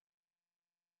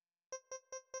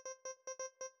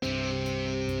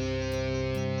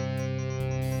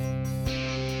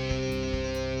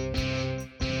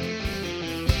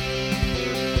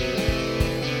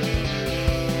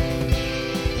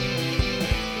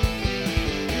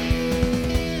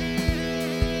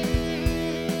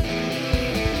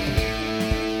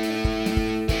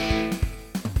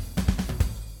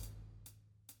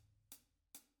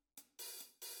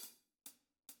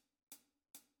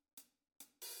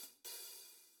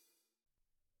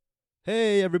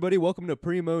Hey everybody, welcome to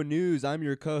Primo News. I'm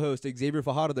your co-host Xavier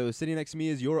Fajardo. Sitting next to me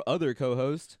is your other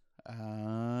co-host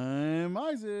I'm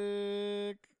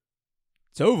Isaac.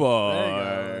 Tovar.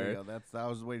 There you go. I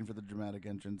was waiting for the dramatic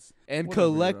entrance. And Whatever,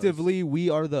 collectively, we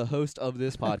are the host of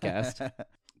this podcast.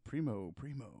 Primo.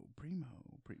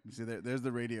 See, there's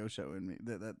the radio show in me.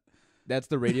 That's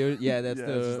the radio. Yeah, that's it's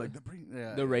just like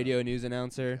the radio news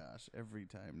announcer. Gosh, every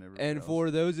time, never. And fails. for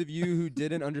those of you who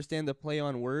didn't understand the play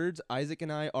on words, Isaac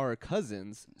and I are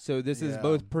cousins. So this is Yeah.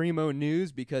 both Primo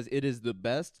News because it is the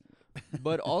best,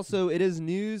 but also it is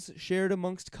news shared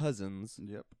amongst cousins.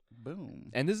 Yep. Boom.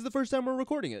 And this is the first time we're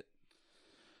recording it.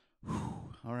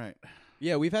 All right.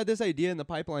 Yeah, we've had this idea in the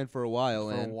pipeline for a while,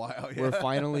 For a and while, yeah. we're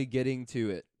finally getting to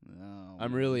it. Oh,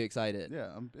 I'm really excited.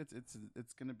 Yeah.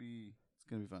 It's gonna be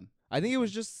fun. I think it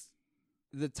was just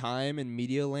the time and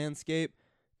media landscape.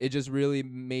 It just really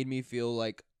made me feel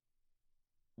like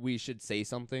we should say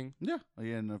something. Yeah,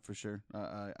 no, for sure.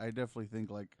 I definitely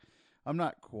think like I'm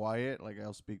not quiet, like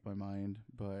I'll speak my mind,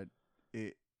 but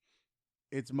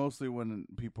it's mostly when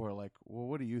people are like, "Well,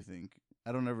 what do you think?"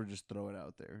 I don't ever just throw it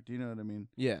out there. Do you know what I mean?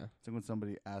 Yeah. It's like when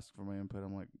somebody asks for my input,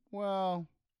 I'm like, "Well,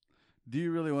 do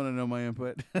you really want to know my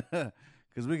input?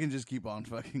 Because we can just keep on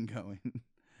fucking going."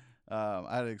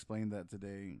 I had to explain that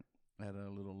today at a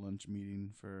little lunch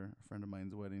meeting for a friend of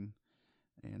mine's wedding,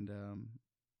 and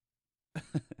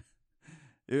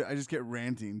I just kept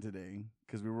ranting today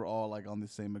because we were all like on the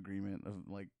same agreement of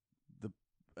like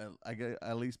I get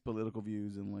at least political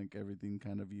views and like everything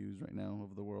kind of views right now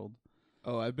of the world.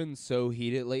 Oh, I've been so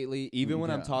heated lately. Even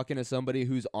when I'm Yeah. talking to somebody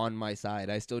who's on my side,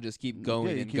 I still just keep Yeah,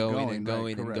 going you and keep going and right,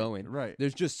 going and correct, going. Right.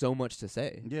 There's just so much to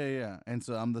say. Yeah. And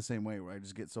so I'm the same way where I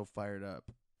just get so fired up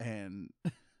and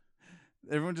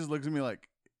everyone just looks at me like,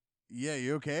 "Yeah,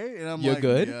 you okay?" And I'm You like,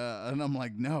 good? "Yeah." And I'm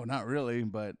like, "No, not really."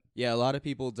 But Yeah, a lot of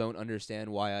people don't understand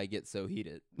why I get so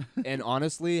heated. And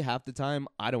honestly, half the time,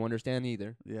 I don't understand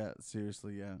either. yeah,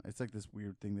 seriously, yeah. It's like this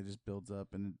weird thing that just builds up,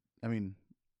 and I mean,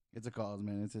 it's a cause,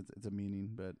 man. It's a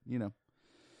meaning, but you know.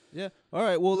 Yeah. All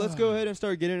right. Well, let's go ahead and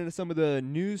start getting into some of the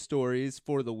news stories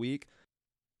for the week.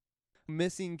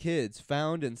 Missing kids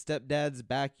found in stepdad's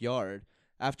backyard.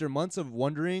 After months of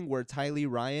wondering where Tylee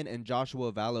Ryan and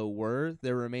Joshua Vallow were,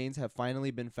 their remains have finally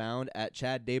been found at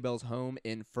Chad Daybell's home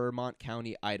in Fremont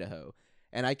County, Idaho.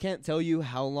 And I can't tell you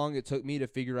how long it took me to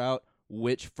figure out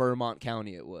which Fremont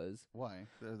County it was. Why?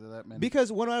 There that many?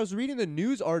 Because when I was reading the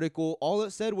news article, all it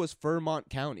said was Fremont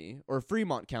County.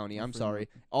 I'm sorry.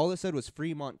 All it said was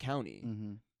Fremont County.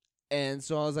 Mm-hmm. And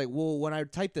so I was like, well, when I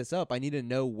type this up, I need to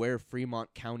know where Fremont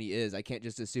County is. I can't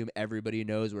just assume everybody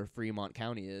knows where Fremont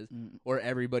County is, or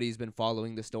everybody's been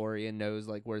following the story and knows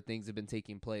like where things have been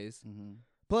taking place. Mm-hmm.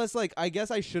 Plus, like, I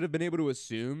guess I should have been able to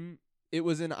assume it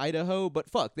was in Idaho, but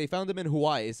fuck, they found them in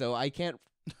Hawaii, so I can't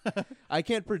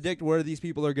predict where these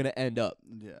people are gonna end up.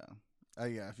 Yeah.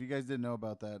 Yeah. If you guys didn't know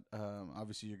about that,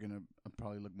 obviously you're gonna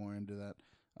probably look more into that.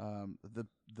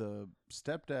 The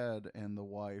stepdad and the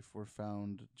wife were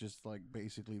found just like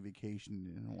basically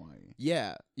vacationing in Hawaii.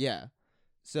 Yeah.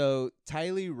 So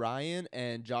Tylee Ryan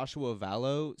and Joshua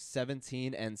Vallow,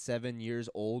 17 and 7 years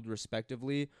old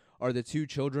respectively, are the two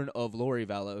children of Lori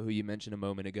Vallow, who you mentioned a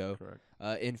moment ago.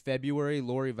 Correct. In February,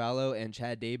 Lori Vallow and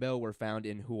Chad Daybell were found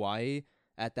in Hawaii.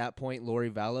 At that point, Lori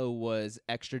Vallow was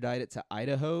extradited to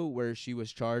Idaho, where she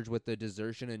was charged with the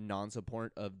desertion and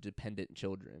non-support of dependent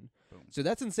children. Boom. So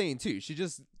that's insane, too. She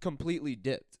just completely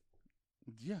dipped.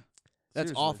 Yeah. That's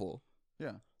Seriously. awful.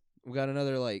 Yeah. We got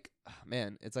another, like,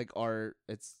 man, it's like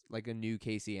a new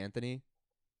Casey Anthony.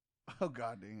 Oh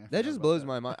God, dang! That just blows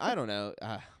my mind. I don't know.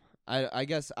 I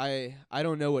guess I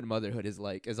don't know what motherhood is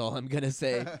like, is all I'm going to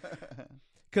say.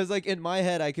 Because, like, in my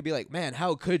head, I could be like, man,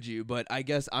 how could you? But I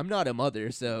guess I'm not a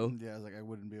mother, so. Yeah, I was like, I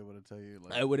wouldn't be able to tell you.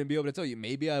 Like, I wouldn't be able to tell you.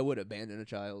 Maybe I would abandon a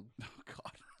child. oh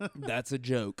God. That's a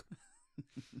joke.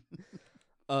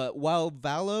 While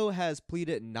Vallow has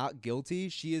pleaded not guilty,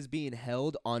 she is being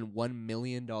held on $1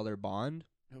 million bond.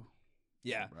 Oh.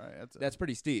 Yeah. Right. That's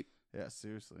pretty steep. Yeah,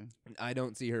 seriously. I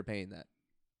don't see her paying that.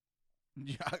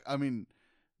 Yeah, I mean,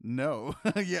 no.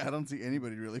 Yeah, I don't see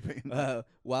anybody really paying that.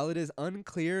 While it is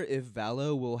unclear if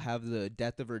Vallow will have the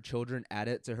death of her children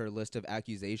added to her list of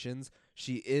accusations,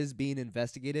 she is being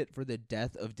investigated for the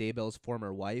death of Daybell's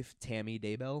former wife, Tammy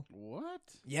Daybell. What?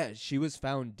 Yeah, she was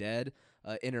found dead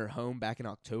in her home back in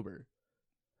October.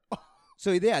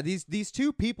 So yeah, these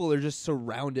two people are just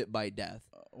surrounded by death.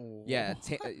 Yeah,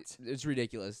 it's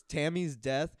ridiculous. Tammy's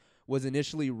death was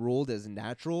initially ruled as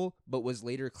natural, but was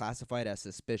later classified as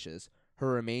suspicious.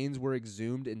 Her remains were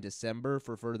exhumed in December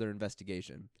for further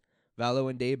investigation. Vallow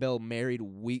and Daybell married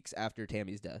weeks after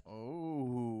Tammy's death.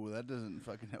 Oh, that doesn't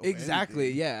fucking help. Exactly.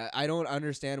 anything. Yeah. I don't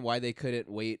understand why they couldn't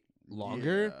wait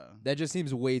longer. Yeah. That just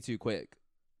seems way too quick.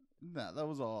 Nah, that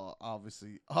was all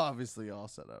obviously all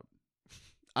set up.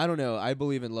 I don't know. I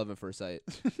believe in love at first sight.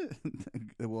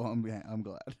 Well, I'm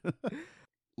glad.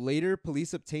 Later,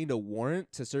 police obtained a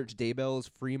warrant to search Daybell's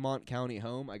Fremont County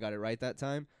home. I got it right that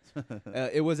time.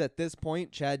 It was at this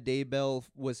point Chad Daybell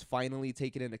was finally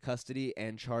taken into custody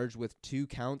and charged with 2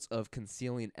 counts of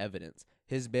concealing evidence.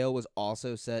 His bail was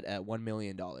also set at $1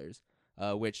 million,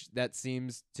 which that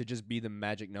seems to just be the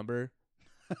magic number.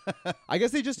 I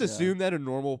guess they just Yeah. assume that a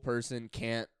normal person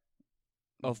can't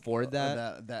afford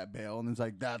that. that bail, and it's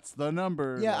like that's the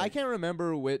number. Yeah, I like, can't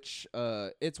remember which.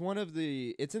 It's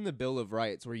it's in the Bill of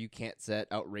Rights where you can't set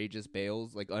outrageous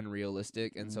bails, like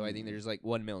unrealistic, and so I think there's like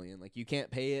 1 million. Like you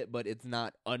can't pay it, but it's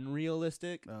not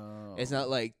unrealistic. Oh. It's not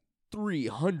like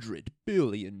 $300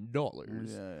 billion.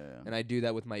 Yeah. And I do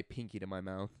that with my pinky to my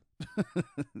mouth.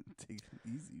 Take it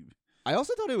easy. I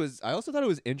also thought it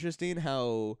was interesting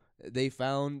how they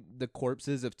found the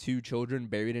corpses of 2 children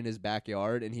buried in his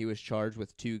backyard, and he was charged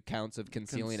with 2 counts of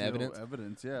concealing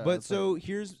evidence. Yeah. But that's so like-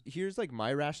 here's like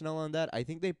my rationale on that. I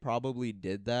think they probably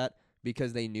did that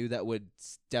because they knew that would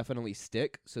definitely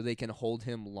stick, so they can hold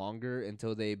him longer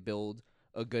until they build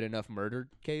a good enough murder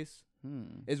case.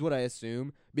 Is what I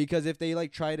assume, because if they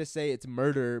like try to say it's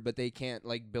murder but they can't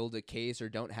like build a case or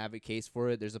don't have a case for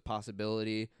it, there's a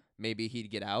possibility maybe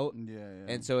he'd get out. Yeah.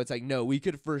 And so it's like, no, we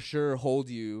could for sure hold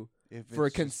you If for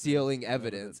it's just concealing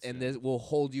evidence, and yeah. this will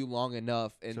hold you long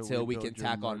enough So until we build can your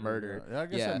tack on murder. Yeah, I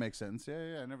guess Yeah. that makes sense.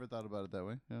 Yeah. I never thought about it that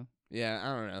way. Yeah. Yeah,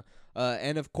 I don't know.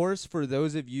 And of course, for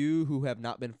those of you who have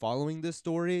not been following this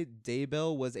story,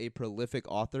 Daybell was a prolific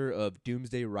author of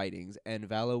doomsday writings, and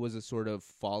Vallow was a sort of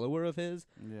follower of his.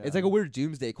 Yeah. It's like a weird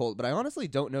doomsday cult, but I honestly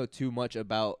don't know too much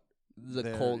about the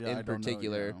cult Yeah, I in don't know,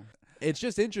 particular. you know. It's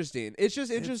just interesting. It's just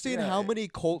interesting yeah, how many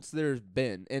cults there's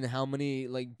been and how many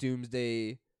like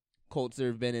doomsday cults there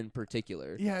have been in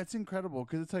particular. Yeah, it's incredible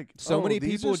because it's like So many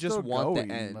these people are just still want the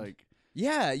going, end. Like,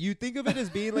 Yeah, you think of it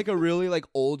as being like a really like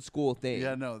old school thing.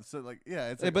 yeah, no, so like, yeah,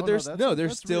 it's Eh, like, but oh, there's that's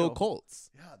there's still real. cults.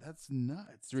 Yeah, that's nuts.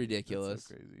 It's dude. ridiculous. That's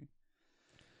so crazy.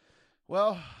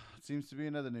 Well, seems to be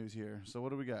another news here. So what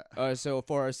do we got? So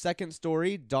for our second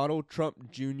story, Donald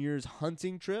Trump Jr.'s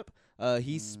hunting trip.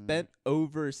 He spent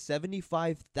over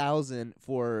 $75,000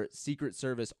 for Secret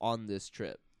Service on this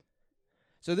trip.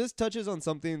 So this touches on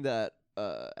something that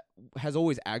has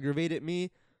always aggravated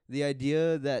me. The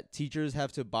idea that teachers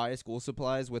have to buy school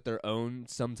supplies with their own,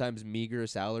 sometimes meager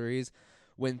salaries,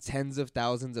 when tens of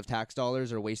thousands of tax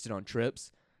dollars are wasted on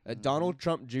trips. Donald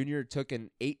Trump Jr. took an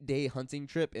 8-day hunting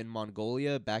trip in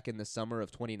Mongolia back in the summer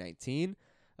of 2019,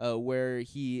 where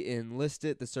he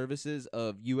enlisted the services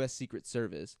of U.S. Secret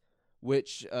Service,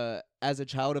 which, as a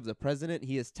child of the president,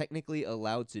 he is technically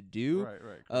allowed to do.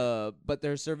 Right. But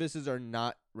their services are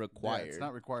not required. Yeah, it's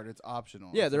not required. It's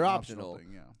optional. Yeah, It's they're an optional.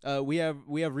 thing, yeah. We have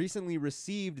recently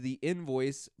received the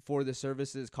invoice for the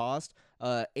services cost.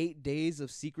 8 days of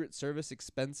Secret Service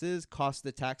expenses cost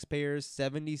the taxpayers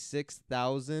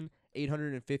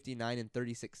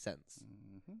 $76,859.36.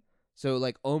 So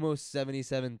like almost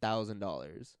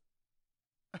 $77,000.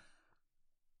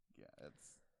 Yeah,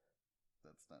 that's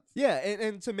nuts. Yeah,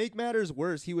 and to make matters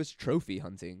worse, he was trophy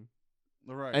hunting.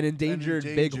 Right. An endangered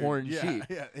bighorn yeah, sheep.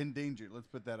 Yeah, endangered. Let's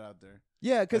put that out there.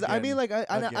 Yeah, because I mean, Again. like,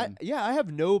 I Again.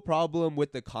 have no problem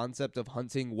with the concept of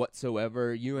hunting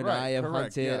whatsoever. You and I have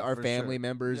correct. hunted, Yeah, our for family sure.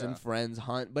 members Yeah. and friends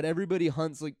hunt, but everybody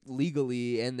hunts like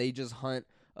legally, and they just hunt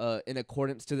in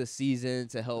accordance to the season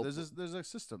to help. There's a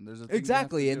system. There's a thing you have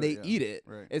Exactly, to and do they it, yeah. eat it.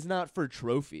 Right. It's not for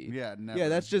trophy. Yeah, never. Yeah,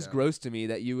 that's just yeah. gross to me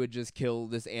that you would just kill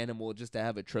this animal just to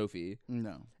have a trophy.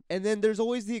 No. And then there's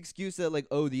always the excuse that, like,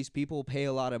 oh, these people pay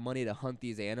a lot of money to hunt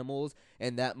these animals,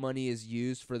 and that money is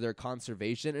used for their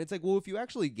conservation. And it's like, well, if you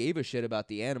actually gave a shit about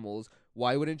the animals,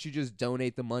 why wouldn't you just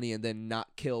donate the money and then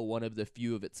not kill one of the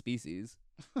few of its species?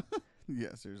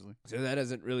 Yeah, seriously. So that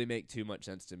doesn't really make too much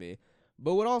sense to me.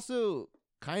 But what also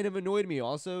kind of annoyed me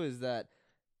also is that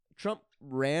Trump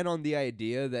ran on the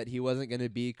idea that he wasn't going to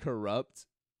be corrupt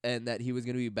and that he was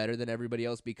going to be better than everybody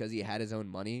else because he had his own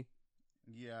money.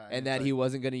 Yeah, And that he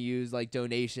wasn't going to use like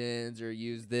donations or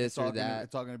use this or that.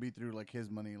 It's all gonna be through like his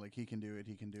money. Like he can do it.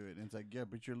 And it's like, yeah,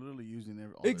 but you're literally using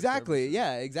all their Exactly. services.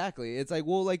 Yeah, exactly. It's like,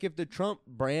 well, like if the Trump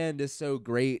brand is so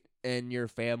great and your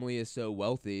family is so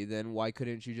wealthy, then why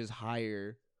couldn't you just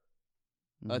hire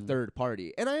a Mhm. third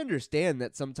party? And I understand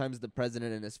that sometimes the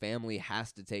president and his family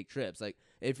has to take trips. Like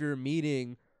if you're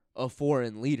meeting a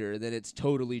foreign leader, then it's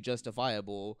totally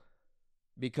justifiable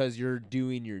because you're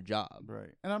doing your job.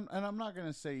 Right. And I'm not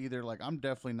gonna say either. Like, I'm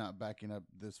definitely not backing up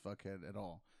this fuckhead at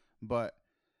all. But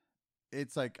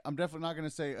it's like, I'm definitely not gonna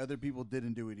say other people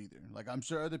didn't do it either. Like, I'm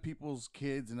sure other people's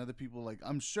kids and other people, like,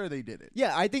 I'm sure they did it.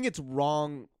 Yeah, I think it's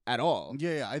wrong at all.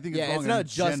 Yeah, I think Yeah, it's wrong. it's not in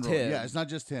just general. him. Yeah, it's not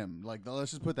just him. Like,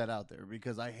 let's just put that out there,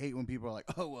 because I hate when people are like,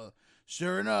 "Oh, well,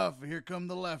 sure enough, here come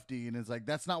the lefty," and it's like,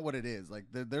 that's not what it is. Like,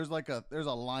 there's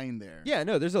a line there. Yeah,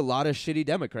 no, there's a lot of shitty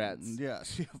Democrats. Yeah,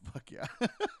 fuck yeah.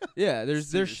 Yeah, there's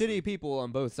Seriously. shitty people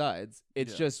on both sides.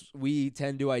 It's Yeah. just we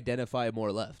tend to identify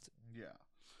more left. Yeah.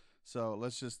 So I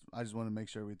just want to make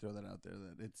sure we throw that out there,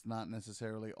 that it's not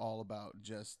necessarily all about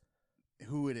just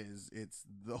who it is. It's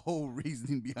the whole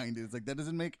reasoning behind it. It's like, that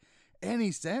doesn't make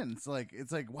any sense. Like,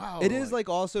 it's like, wow. It is like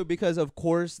also because of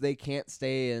course they can't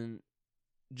stay in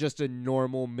just a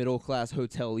normal middle class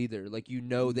hotel either. Like they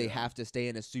Yeah. have to stay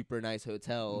in a super nice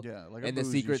hotel. yeah, like a And the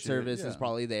bougie Secret shit. Service is Yeah.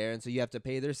 probably there, and so you have to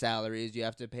pay their salaries, you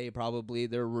have to pay probably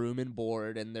their room and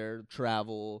board and their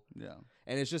travel, Yeah.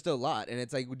 and it's just a lot. And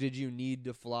it's like, did you need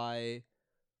to fly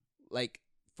like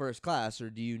first class, or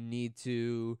do you need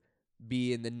to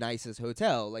be in the nicest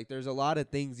hotel? Like, there's a lot of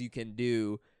things you can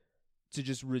do to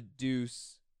just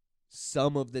reduce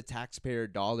some of the taxpayer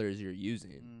dollars you're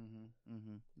using.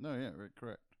 No, yeah, right,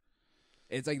 correct.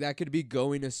 It's like that could be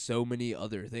going to so many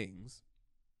other things.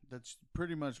 That's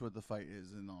pretty much what the fight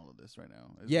is in all of this right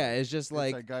now. Yeah, it's just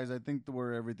like guys, I think the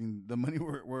money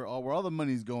where all the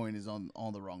money's going is on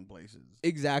all the wrong places.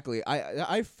 exactly.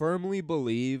 I firmly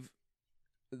believe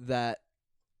that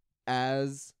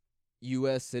as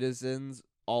U.S. citizens,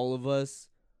 all of us,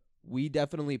 we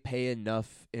definitely pay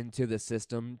enough into the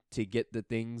system to get the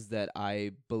things that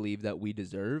I believe that we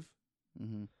deserve.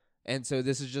 Mm-hmm. And so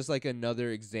this is just like another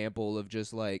example of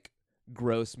just like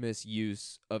gross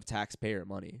misuse of taxpayer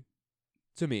money,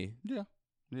 to me. Yeah,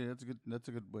 that's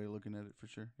a good way of looking at it for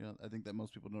sure. Yeah, I think that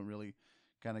most people don't really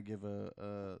kind of give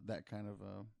that kind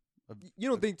of You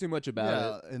don't think too much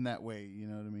about it. in that way. You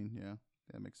know what I mean? Yeah,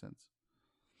 that makes sense.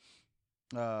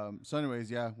 So anyways,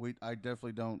 yeah, I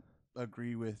definitely don't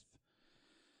agree with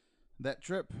that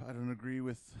trip. I don't agree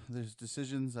with those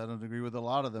decisions. I don't agree with a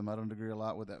lot of them. I don't agree a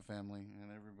lot with that family and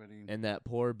everybody. And that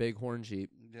poor bighorn sheep.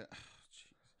 Yeah, jeez.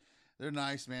 They're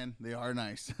nice, man. They are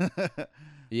nice.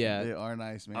 Yeah. They are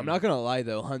nice, man. I'm not gonna lie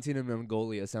though, hunting in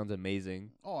Mongolia sounds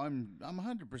amazing. Oh, I'm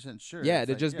 100% sure. Yeah, It's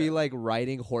to like, just be like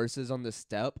riding horses on the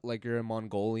steppe like you're a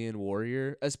Mongolian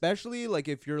warrior. Especially like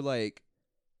if you're like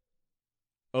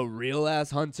a real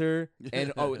ass hunter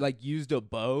and like used a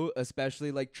bow,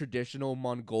 especially like traditional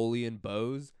Mongolian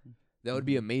bows. That would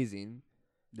be amazing.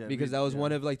 yeah, Because that was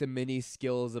one of like the many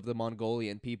skills of the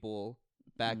Mongolian people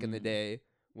back in the day,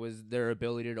 was their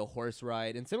ability to horse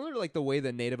ride, and similar to like the way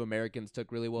the Native Americans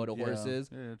took really well to horses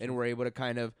and were able to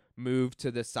kind of move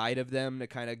to the side of them to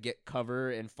kind of get cover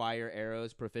and fire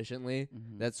arrows proficiently.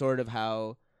 That's sort of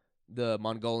how the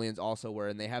Mongolians also were,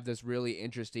 and they have this really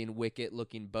interesting wicket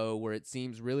looking bow where it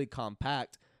seems really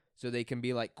compact, so they can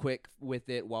be like quick with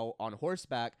it while on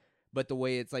horseback. But the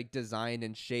way it's like designed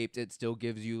and shaped, it still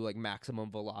gives you like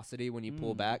maximum velocity when you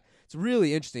pull back. It's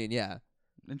really interesting. Yeah.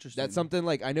 Interesting. That's something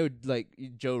like I know like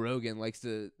Joe Rogan likes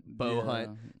to bow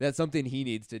hunt. That's something he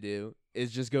needs to do,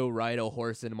 is just go ride a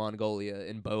horse in Mongolia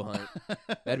and bow hunt.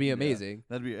 That'd be amazing.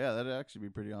 That'd actually be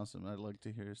pretty awesome. I'd like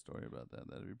to hear a story about that.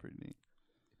 That'd be pretty neat.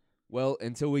 Well,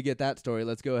 until we get that story,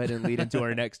 let's go ahead and lead into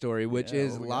our next story, which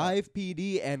is what we got? Live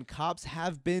PD and Cops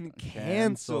have been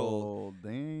canceled.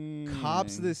 Dang.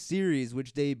 Cops the series,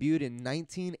 which debuted in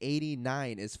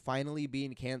 1989, is finally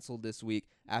being canceled this week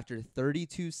after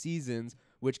 32 seasons,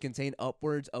 which contain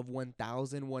upwards of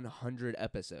 1,100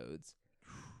 episodes.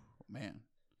 Man.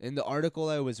 In the article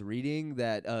I was reading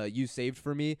that you saved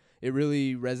for me, it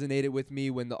really resonated with me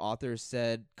when the author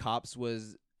said Cops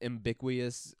was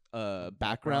ambiguous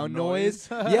background noise.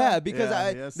 Yeah, because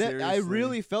I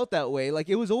really felt that way. Like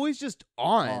it was always just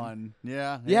on.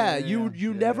 Yeah.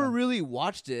 You never really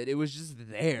watched it. It was just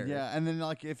there. Yeah, and then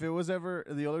like if it was ever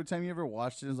the only time you ever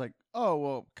watched it, it's like, oh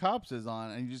well, Cops is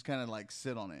on, and you just kind of like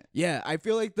sit on it. Yeah, I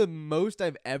feel like the most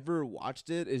I've ever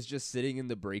watched it is just sitting in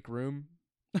the break room.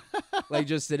 Like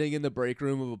just sitting in the break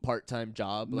room of a part-time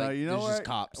job. No, Like you know there's just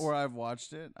Cops. Where I've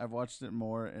watched it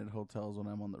more at hotels when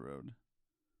I'm on the road.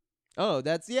 Oh,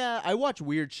 I watch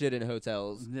weird shit in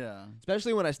hotels. Yeah.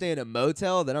 Especially when I stay in a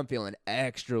motel, then I'm feeling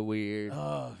extra weird.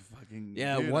 Oh, fucking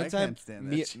yeah, dude, one I time can't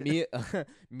stand that shit.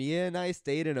 Mia and I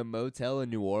stayed in a motel in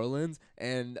New Orleans,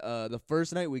 and the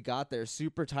first night we got there,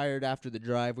 super tired after the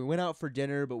drive. We went out for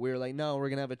dinner, but we were like, no, we're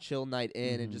going to have a chill night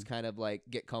in and just kind of like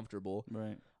get comfortable.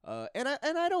 Right. And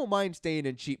I don't mind staying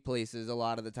in cheap places a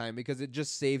lot of the time because it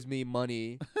just saves me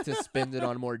money to spend it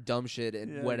on more dumb shit in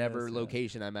Yeah, I whatever guess, yeah.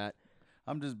 location I'm at.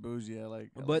 I'm just bougie. I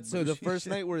like But so the bougie first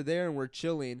shit. night we're there and we're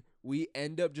chilling, we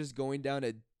end up just going down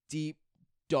a deep,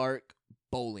 dark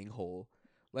bowling hole.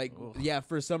 Like, Ugh. yeah,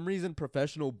 for some reason,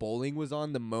 professional bowling was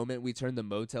on the moment we turned the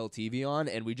motel TV on,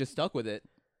 and we just stuck with it.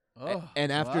 Oh,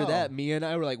 And after wow. that, me and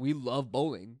I were like, we love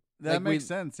bowling. that like, makes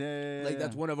sense. Yeah. Like,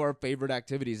 that's one of our favorite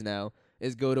activities now,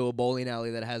 is go to a bowling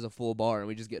alley that has a full bar, and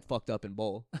we just get fucked up and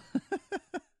bowl.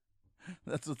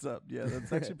 That's what's up. Yeah,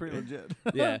 that's actually pretty legit.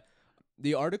 Yeah.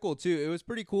 The article, too, it was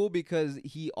pretty cool because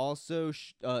he also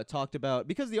talked about...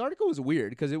 Because the article was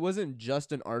weird, because it wasn't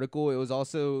just an article. It was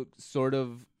also sort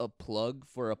of a plug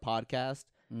for a podcast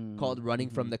called Running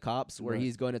from the Cops, where Right.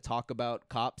 he's going to talk about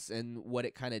cops and what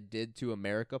it kind of did to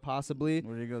America, possibly.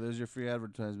 There you go. There's your free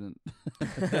advertisement.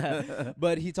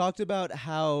 But he talked about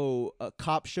how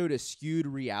cops showed a skewed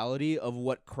reality of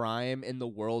what crime in the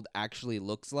world actually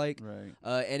looks like. Right.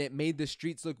 And it made the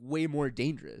streets look way more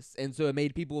dangerous. And so it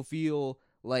made people feel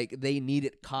like they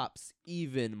needed cops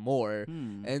even more.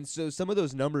 And so some of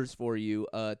those numbers for you,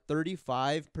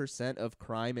 35% of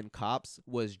crime in cops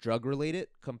was drug related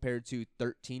compared to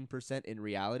 13% in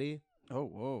reality. Oh,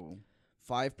 whoa.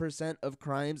 5% of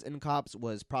crimes in cops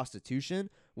was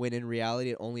prostitution, when in reality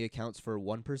it only accounts for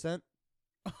 1%.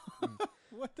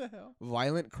 What the hell?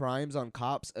 Violent crimes on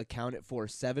cops accounted for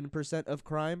 7% of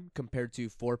crime compared to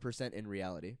 4% in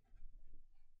reality.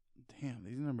 Damn,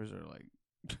 these numbers are like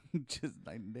just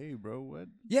night and day, bro. What?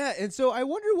 Yeah, and so I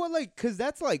wonder what, like, because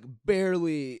that's like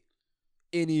barely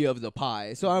any of the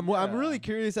pie. So I'm Yeah. really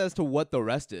curious as to what the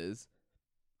rest is.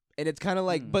 And it's kind of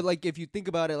like, but like if you think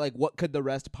about it, like what could the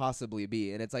rest possibly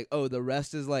be? And it's like, oh, the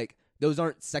rest is like, those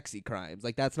aren't sexy crimes.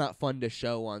 Like that's not fun to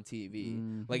show on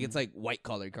TV. Like it's like white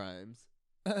collar crimes.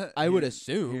 I would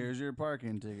assume. Here's your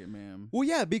parking ticket, ma'am. Well,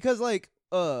 yeah, because like,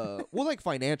 well, like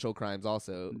financial crimes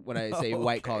also. When I say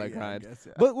white collar Okay, yeah, I crimes, guess,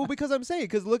 yeah. but well, because I'm saying,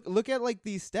 because look at like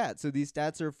these stats. So these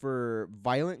stats are for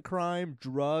violent crime,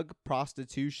 drug,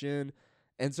 prostitution,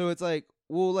 and so it's like,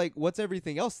 well, like what's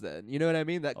everything else then? You know what I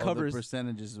mean? That Oh, covers the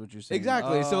percentages is what you're saying.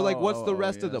 exactly. So like, what's the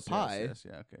rest of the yes, pie? Yes,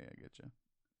 yeah, okay, I get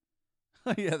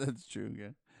you. Yeah, that's true. Yeah,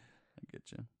 I get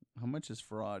you. How much is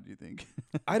fraud? Do you think?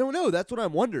 I don't know. That's what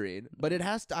I'm wondering. But it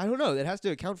has to. I don't know. It has to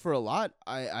account for a lot.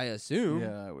 I assume.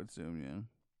 Yeah, I would assume.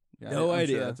 Yeah. No I'm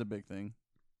idea. Sure that's a big thing.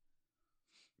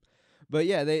 But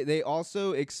yeah, they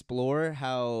also explore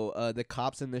how the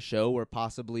cops in the show were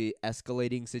possibly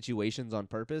escalating situations on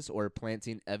purpose or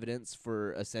planting evidence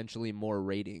for essentially more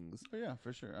ratings. Oh, yeah,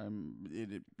 for sure.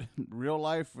 Real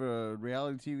life,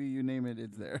 reality TV, you name it,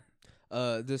 it's there.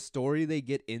 The story they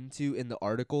get into in the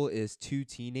article is two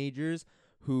teenagers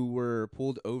who were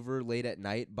pulled over late at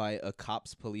night by a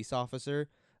cop's police officer.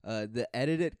 The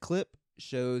edited clip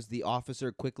shows the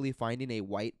officer quickly finding a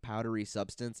white powdery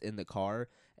substance in the car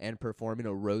and performing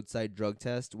a roadside drug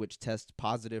test, which tests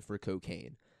positive for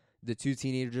cocaine. The two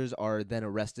teenagers are then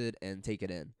arrested and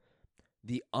taken in.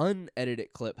 The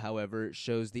unedited clip, however,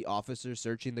 shows the officer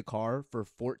searching the car for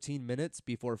 14 minutes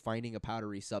before finding a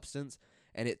powdery substance,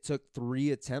 and it took 3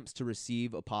 attempts to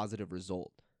receive a positive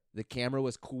result. The camera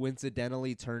was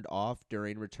coincidentally turned off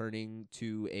during returning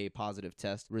to a positive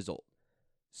test result.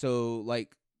 So,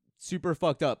 like, super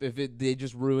fucked up if they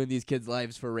just ruin these kids'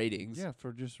 lives for ratings. Yeah,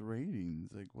 for just ratings.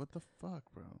 Like, what the fuck,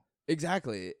 bro?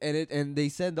 Exactly. And they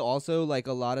said that also, like,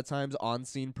 a lot of times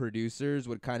on-scene producers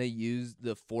would kind of use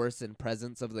the force and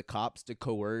presence of the cops to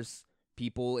coerce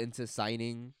people into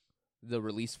signing the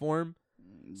release form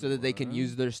so that they can What?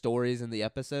 use their stories in the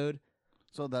episode.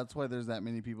 So that's why there's that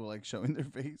many people like showing their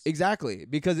face. Exactly,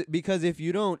 because if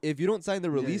you don't sign the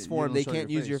release you form, don't they show can't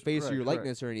your use your face. face or your Correct,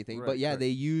 likeness or anything. correct, But yeah, correct. they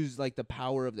use like the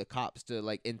power of the cops to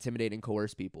like intimidate and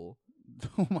coerce people.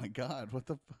 Oh my god, what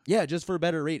the fuck? Yeah, just for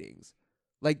better ratings.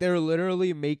 Like they're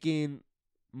literally making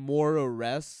more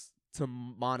arrests to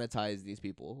monetize these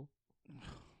people.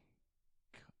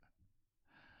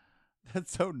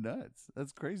 That's so nuts.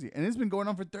 That's crazy. And it's been going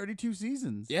on for 32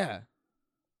 seasons. Yeah.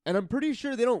 And I'm pretty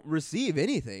sure they don't receive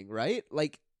anything, right?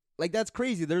 Like that's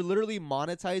crazy. They're literally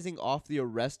monetizing off the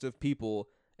arrest of people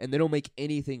and they don't make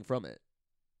anything from it.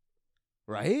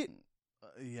 Right?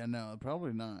 Yeah, no,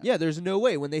 probably not. Yeah, there's no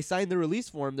way. When they sign the release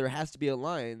form, there has to be a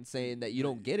line saying that you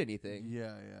don't get anything.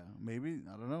 Yeah. Maybe,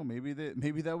 I don't know. Maybe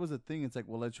that was a thing. It's like,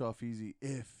 we'll let you off easy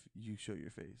if you show your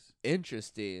face.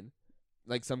 Interesting.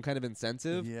 Like some kind of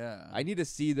incentive? Yeah. I need to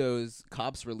see those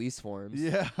cops release forms.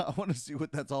 Yeah, I want to see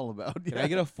what that's all about. Can I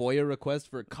get a FOIA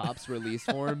request for cops release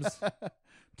forms?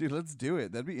 Dude, let's do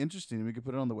it. That'd be interesting. We could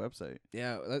put it on the website.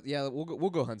 Yeah, we'll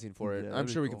go hunting for it. Yeah, I'm that'd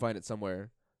be sure we can cool. find it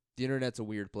somewhere. The internet's a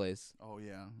weird place. Oh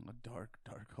yeah, a dark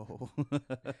hole.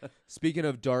 Speaking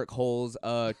of dark holes,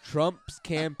 Trump's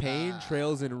campaign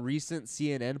trails in recent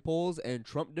CNN polls, and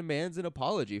Trump demands an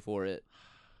apology for it.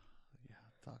 Yeah,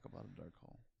 talk about a dark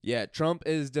hole. Yeah, Trump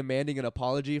is demanding an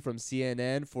apology from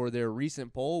CNN for their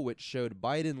recent poll, which showed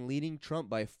Biden leading Trump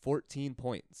by 14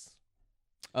 points.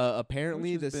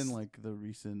 Apparently, Which has this been like the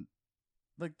recent,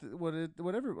 like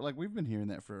whatever. Like we've been hearing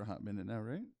that for a hot minute now,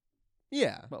 right?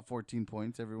 yeah. About 14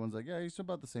 points. Everyone's like, yeah, he's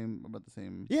about the same. About the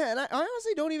same. Yeah, and I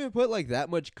honestly don't even put like that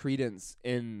much credence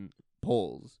in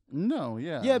polls. No,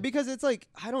 yeah, Yeah, because it's like,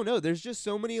 I don't know, there's just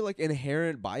so many like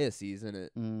inherent biases in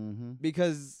it. Mm-hmm.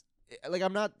 Because like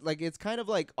I'm not like, it's kind of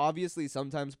like, obviously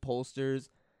sometimes pollsters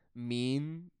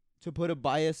mean to put a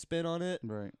bias spin on it,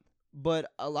 Right.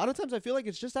 but a lot of times I feel like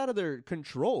it's just out of their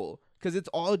control, because it's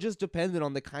all just dependent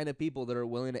on the kind of people that are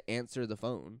willing to answer the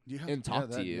phone Yeah, and talk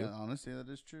to you. Yeah, honestly, that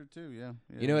is true too. Yeah.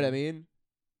 You know what I mean?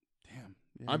 Damn.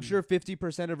 Yeah, I'm sure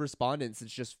 50% of respondents,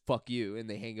 it's just fuck you and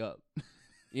they hang up.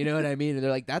 You know what I mean? And they're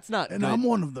like, that's not And good. I'm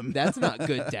one of them. That's not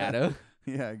good data.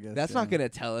 Yeah, I guess That's not going to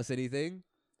tell us anything.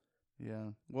 Yeah.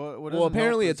 Well, Well,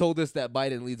 apparently it told us that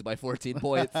Biden leads by 14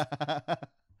 points.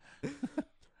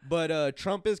 But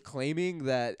Trump is claiming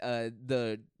that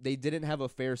they didn't have a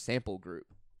fair sample group,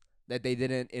 that they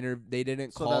didn't So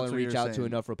call that's and what reach you're out to saying.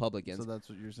 enough Republicans. So that's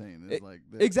what you're saying. Is like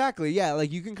Exactly, yeah.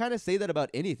 Like, you can kind of say that about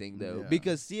anything, though, Yeah.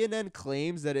 because CNN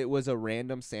claims that it was a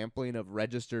random sampling of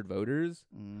registered voters.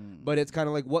 Mm. But it's kind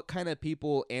of like, what kind of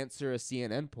people answer a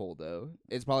CNN poll, though?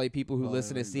 It's probably people who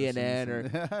listen to CNN,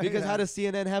 or because how does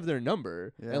CNN have their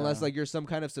number? Unless Yeah. like you're some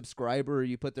kind of subscriber, or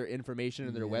you put their information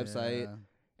in their website. Yeah.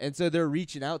 And so they're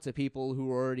reaching out to people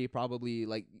who are already probably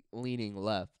like leaning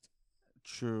left.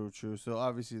 True. So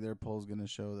obviously their poll's gonna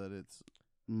show that it's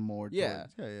more. Yeah.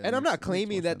 Towards, yeah. And I'm not makes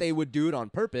claiming more that they sense. would do it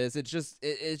on purpose. It's just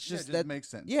It just that makes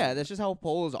sense. yeah, that's just how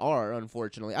polls are,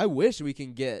 unfortunately. I wish we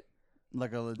can get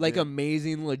like a legit, like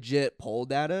amazing legit poll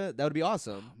data. That would be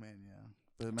awesome. Oh man,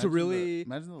 yeah. But To really-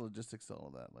 imagine the logistics of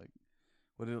all that. Like,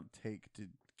 what it'll take to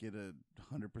get a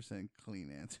 100%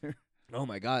 clean answer. Oh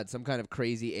my god, some kind of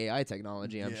crazy AI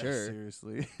technology, I'm Yeah, sure.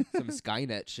 Seriously. Some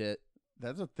Skynet shit.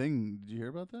 That's a thing. Did you hear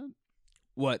about that?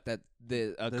 What, that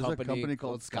There's a company, company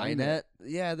called called Skynet? Skynet.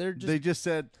 Yeah, they're just They just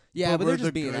said, yeah, but they're we're just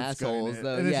the being good assholes Skynet.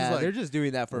 though. And it's just Yeah, like, they're just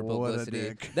doing that for what a publicity.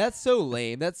 dick. That's so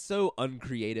lame. That's so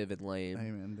uncreative and hey lame.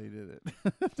 man, they did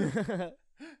it.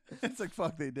 It's like,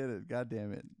 fuck, they did it. God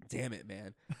damn it. Damn it,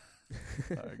 man.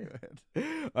 All right, go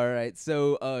ahead. All right,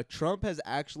 so Trump has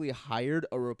actually hired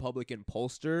a Republican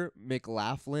pollster,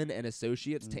 McLaughlin and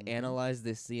Associates, to Mhm. analyze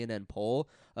this CNN poll,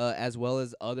 as well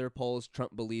as other polls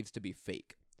Trump believes to be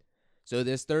fake. So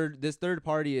this third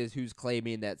party is who's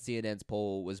claiming that CNN's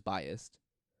poll was biased.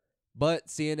 But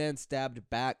CNN stabbed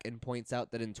back and points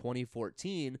out that in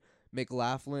 2014,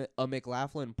 a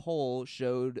McLaughlin poll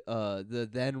showed the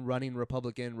then running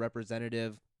Republican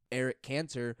Representative Eric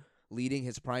Cantor leading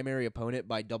his primary opponent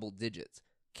by double digits.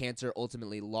 Cantor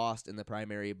ultimately lost in the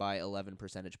primary by 11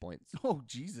 percentage points. Oh,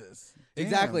 Jesus. Damn.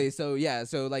 Exactly. So yeah,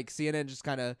 so like CNN just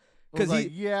kind of Was because like,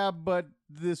 yeah, but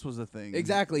this was a thing.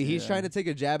 exactly he's Yeah. trying to take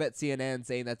a jab at CNN,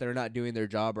 saying that they're not doing their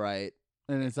job right,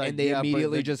 And it's like, and they yeah, but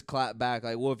immediately the- just clap back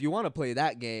like, well, if you want to play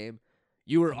that game,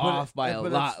 you were off by a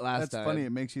but lot last that's time. funny.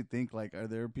 It makes you think, like, are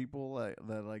there people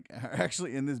that like are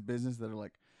actually in this business that are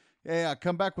like, yeah,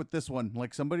 come back with this one.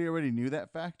 Like somebody already knew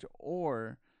that fact,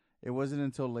 or it wasn't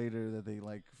until later that they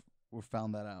like were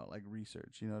found that out, like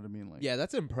research. You know what I mean? Like, Yeah,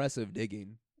 that's impressive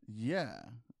digging. yeah.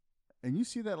 And you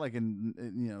see that like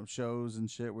in shows and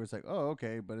shit where it's like, oh,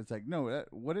 okay, but it's like, no,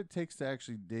 what it takes to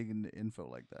actually dig into info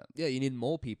like that. Yeah, you need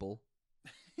mole people.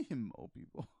 Mole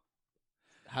people.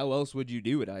 How else would you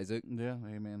do it, Isaac? Yeah,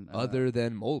 hey man. Other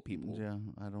than mole people. Yeah,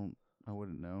 I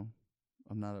wouldn't know.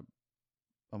 I'm not a.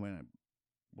 I mean,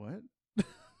 what?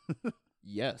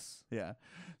 Yes. Yeah.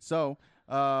 So,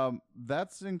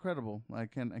 that's incredible. I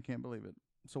can't believe it.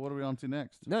 So what are we on to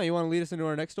next? No, you want to lead us into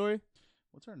our next story?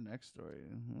 What's our next story?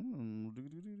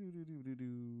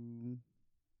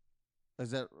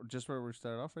 Is that just where we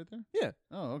started off right there? Yeah.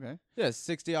 Oh, okay. Yeah,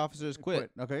 60 officers quit.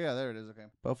 Okay, yeah, there it is. Okay.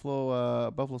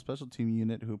 Buffalo Special Team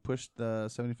Unit who pushed the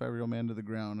 75-year-old man to the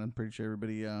ground. I'm pretty sure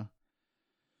everybody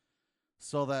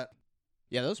saw that.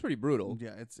 Yeah, that was pretty brutal.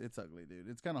 Yeah, it's ugly, dude.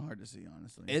 It's kind of hard to see,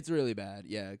 honestly. It's really bad,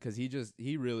 yeah, because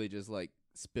he really just like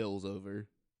spills over.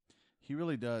 He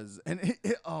really does. And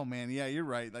oh man, yeah, you're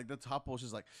right. Like the top was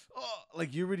just like, oh,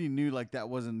 like you already knew like that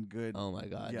wasn't good. Oh my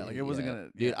god. Yeah, dude, like it wasn't gonna.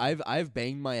 Dude, yeah. I've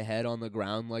banged my head on the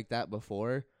ground like that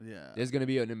before. Yeah. There's gonna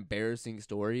be an embarrassing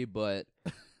story, but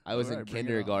I was in Alright, bring it on.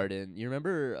 kindergarten. You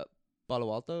remember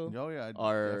Palo Alto? Oh yeah.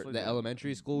 The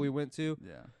elementary school we went to?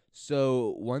 Yeah.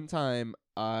 So one time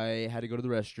I had to go to the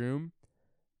restroom,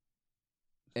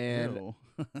 and Ew.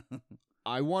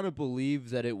 I want to believe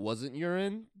that it wasn't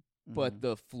urine, but Mhm.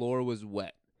 the floor was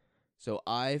wet. So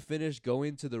I finished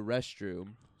going to the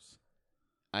restroom.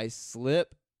 I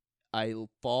slip,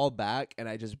 fall back, and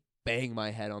I just bang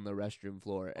my head on the restroom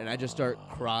floor, and I just start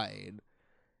crying.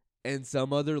 And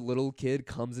some other little kid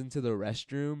comes into the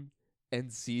restroom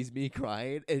and sees me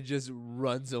crying and just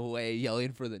runs away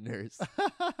yelling for the nurse.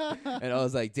 And I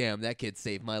was like, damn, that kid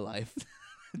saved my life.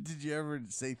 Did you ever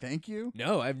say thank you?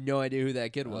 No, I have no idea who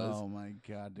that kid was. Oh my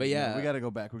god! Dude. But No, yeah. we got to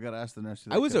go back. We got to ask the nurse.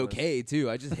 Who I that was kid okay too.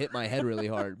 I just hit my head really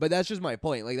hard. But that's just my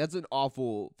point. Like, that's an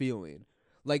awful feeling.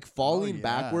 Like falling yeah,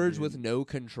 backwards dude. with no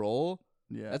control.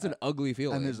 Yeah, That's an ugly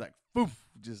feeling. and there's like poof,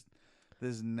 just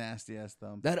this nasty ass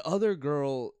thump. That other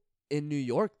girl in New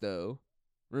York, though,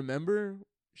 remember?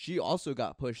 She also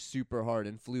got pushed super hard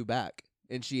and flew back.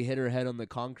 And she hit her head on the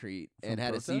concrete and From had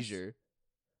protest? a seizure.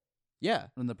 Yeah.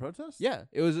 In the protest? Yeah.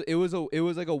 It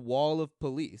was like a wall of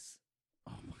police.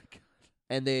 Oh my god.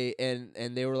 And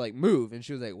they were like, move, and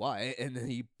she was like, why? And then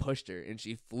he pushed her and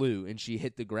she flew and she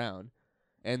hit the ground.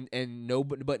 And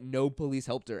no police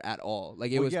helped her at all.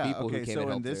 Like, it was people who came so and in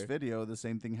helped this her. video, the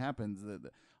same thing happens.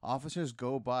 The officers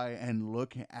go by and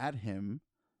look at him,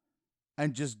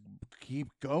 and just keep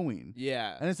going.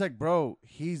 Yeah. And it's like, bro,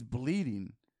 he's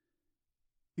bleeding.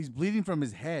 He's bleeding from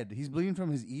his head. He's bleeding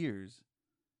from his ears.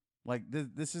 Like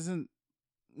this isn't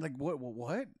like what?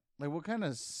 Like what kind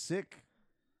of sick?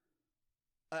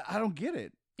 I don't get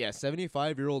it. Yeah,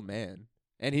 75-year-old man.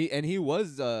 And he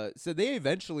was so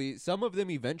some of them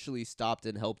eventually stopped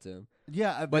and helped him.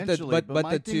 Yeah, But eventually. the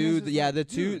my thing two is the like,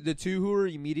 two dude, the two who were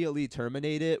immediately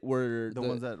terminated were the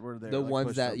ones that were there, the like, ones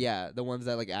pushed that him. the ones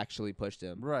that like actually pushed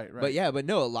him. Right. But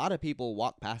no, a lot of people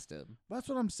walked past him. That's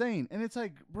what I'm saying. And it's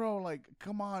like, bro, like,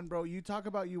 come on, bro. You talk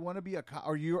about you want to be a cop,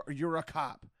 or you're a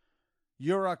cop.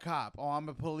 You're a cop. Oh, I'm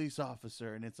a police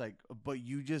officer. And it's like, but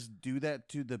you just do that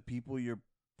to the people you're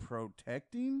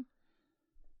protecting?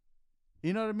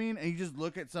 You know what I mean? And you just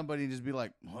look at somebody and just be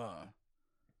like, huh.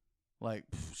 Like,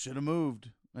 should have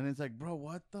moved. And it's like, bro,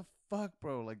 what the fuck,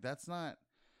 bro? Like, that's not,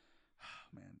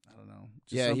 man, I don't know.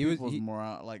 Just Yeah, some he was- people's he-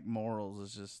 morals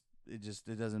is just,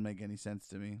 it doesn't make any sense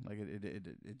to me. Like,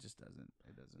 it just doesn't.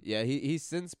 It doesn't. Yeah, he's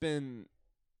since been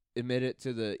admitted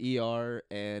to the ER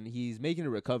and he's making a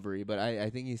recovery, but I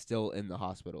think he's still in the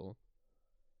hospital.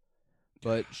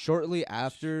 But shortly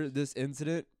after this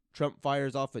incident, Trump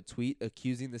fires off a tweet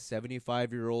accusing the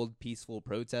 75-year-old peaceful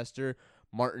protester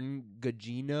Martin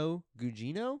Gugino.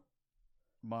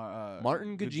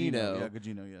 Martin Gugino. Yeah,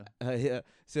 Gugino, yeah. Yeah.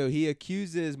 So he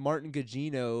accuses Martin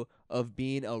Gugino of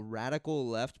being a radical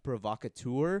left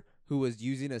provocateur who was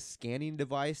using a scanning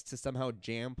device to somehow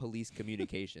jam police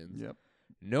communications. Yep.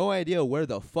 No idea where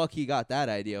the fuck he got that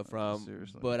idea from,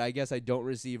 Seriously. but I guess I don't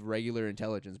receive regular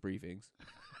intelligence briefings.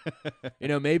 You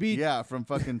know, maybe Yeah, from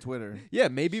fucking Twitter. yeah,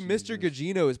 maybe Mr. Jesus.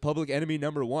 Gugino is public enemy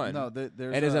number one. No, there's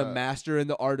and is a master in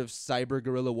the art of cyber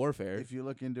guerrilla warfare. If you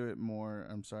look into it more,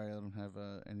 I'm sorry, I don't have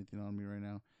anything on me right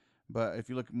now. But if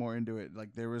you look more into it,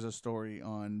 like there was a story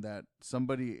on that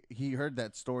he heard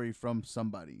that story from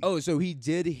somebody. Oh, so he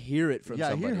did hear it from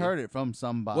somebody. he heard it from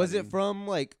somebody. Was it from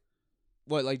like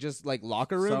what, like just like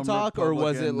locker room Some talk, or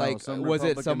was it Republican- like no, some was it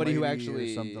Republican somebody who lady or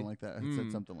actually something like that? It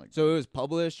said something like So it was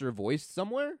published or voiced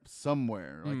somewhere?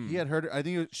 somewhere. Like Hmm. he had heard it. I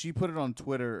think she put it on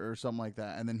Twitter or something like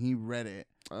that, and then he read it,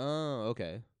 Oh,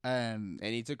 okay. and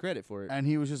And he took credit for it. And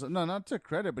he was just no, not to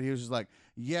credit, but he was just like,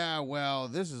 yeah, well,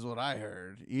 this is what I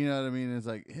heard. You know what I mean? It's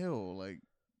like, ew, like,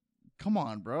 come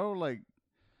on, bro. Like,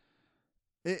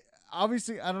 it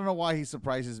obviously, I don't know why he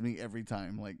surprises me every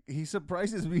time. Like, he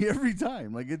surprises me every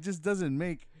time. Like, it just doesn't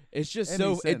make. It's just any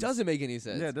so it sense. doesn't make any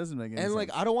sense. Yeah, it doesn't make any and sense. like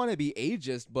I don't want to be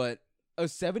ageist, but a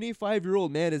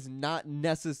 75-year-old man is not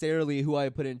necessarily who I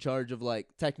put in charge of like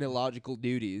technological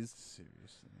duties.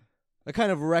 Seriously. A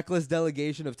kind of reckless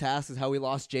delegation of tasks is how we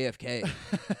lost JFK.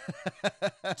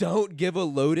 Don't give a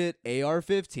loaded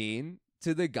AR-15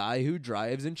 to the guy who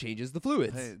drives and changes the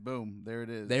fluids. Hey, boom, there it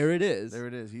is. There it is. There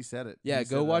it is. He said it. Yeah, He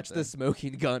said go it watch right The there.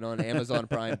 Smoking Gun on Amazon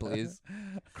Prime, please.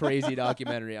 Crazy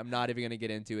documentary. I'm not even going to get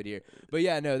into it here. But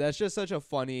yeah, no, that's just such a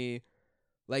funny,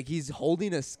 like he's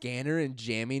holding a scanner and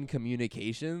jamming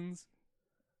communications.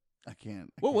 I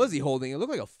can't. What was he holding? It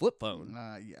looked like a flip phone.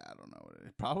 Yeah, I don't know.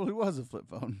 It probably was a flip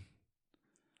phone.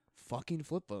 Fucking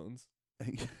flip phones.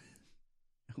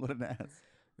 What an ass.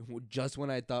 Just when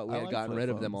I thought we I had like gotten flip rid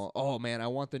of them phones. all. Oh man, I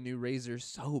want the new Razor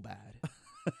so bad.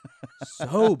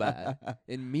 So bad.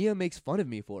 And Mia makes fun of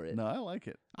me for it. No, I like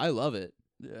it. I love it.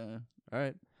 Yeah. All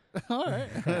right. All right.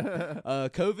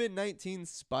 COVID-19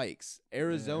 spikes.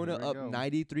 Arizona we up go.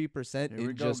 93% Here we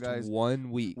in go, just guys.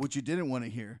 1 week. What you didn't want to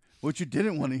hear. What you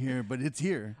didn't want to hear, but it's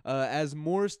here. As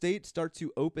more states start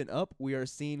to open up, we are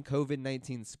seeing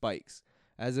COVID-19 spikes.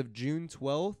 As of June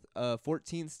 12th,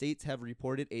 14 states have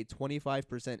reported a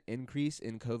 25% increase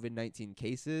in COVID-19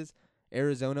 cases.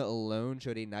 Arizona alone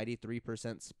showed a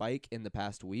 93% spike in the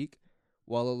past week.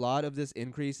 While a lot of this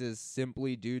increase is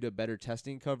simply due to better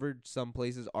testing coverage, some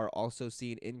places are also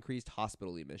seeing increased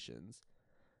hospital admissions.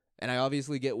 And I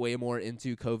obviously get way more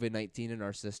into COVID-19 in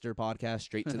our sister podcast,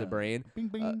 Straight to the Brain. Bing,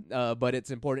 bing. But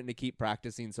it's important to keep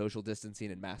practicing social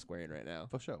distancing and mask wearing right now.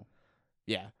 For sure.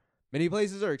 Yeah. Many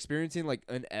places are experiencing like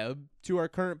an ebb to our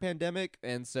current pandemic.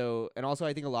 And also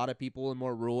I think a lot of people in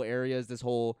more rural areas, this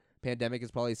whole pandemic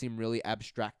has probably seemed really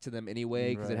abstract to them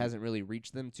anyway because it Right. hasn't really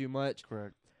reached them too much.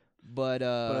 Correct. But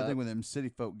I think when them city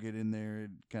folk get in there, it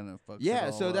kind of fucks. yeah,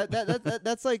 it all so up.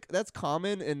 that's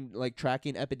common in like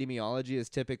tracking epidemiology is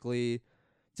typically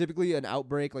an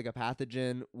outbreak, like a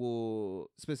pathogen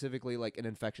will specifically like an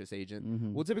infectious agent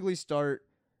Mhm. will typically start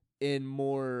in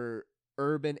more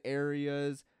urban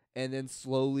areas and then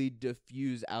slowly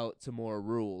diffuse out to more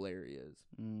rural areas.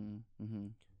 Mm-hmm.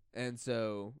 And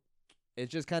so it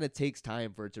just kind of takes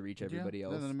time for it to reach everybody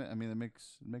else. I mean, that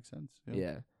makes sense.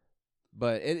 Yeah.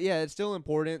 But it's still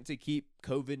important to keep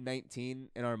COVID-19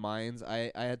 in our minds.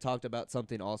 I had talked about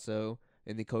something also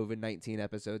in the COVID-19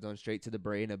 episodes on Straight to the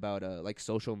Brain about like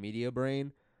social media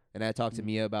brain. And I talked to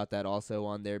Mia about that also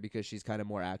on there because she's kind of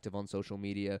more active on social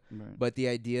media. Right. But the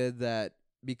idea that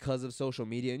because of social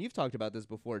media, and you've talked about this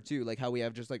before too, like how we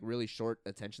have just like really short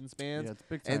attention spans. Yeah, it's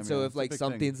big time. And so yeah. if It's a like big thing.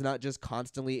 something's not just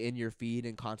constantly in your feed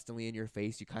and constantly in your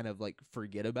face, you kind of like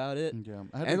forget about it. Yeah.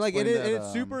 I had to And like explain and that,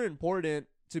 it's super important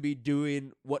to be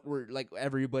doing what we're like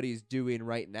everybody's doing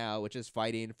right now, which is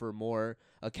fighting for more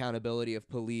accountability of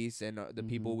police and the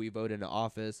people we vote into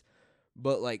office.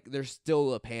 But like there's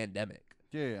still a pandemic.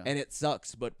 Yeah. And it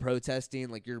sucks, but protesting,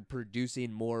 like you're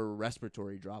producing more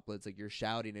respiratory droplets, like you're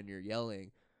shouting and you're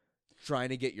yelling, trying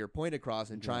to get your point across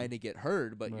and trying to get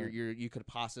heard, but Right. you could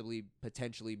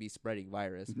potentially be spreading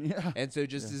virus. Yeah. And so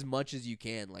just Yeah. as much as you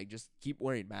can, like just keep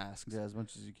wearing masks. Yeah, as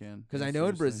much as you can. Because Yeah, I know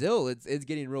in seriously. Brazil it's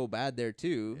getting real bad there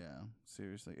too. Yeah,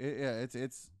 seriously.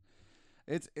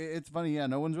 It's funny. Yeah,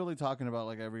 no one's really talking about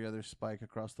like every other spike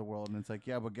across the world, and it's like,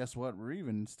 yeah, but guess what? We're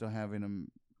even still having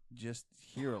them just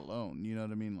here alone. You know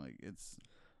what I mean? Like it's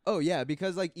Oh yeah,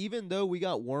 because like even though we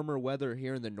got warmer weather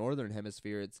here in the northern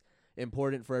hemisphere, it's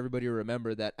important for everybody to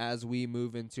remember that as we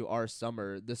move into our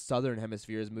summer, the southern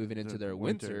hemisphere is moving into their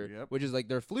winter, yep. which is like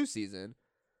their flu season.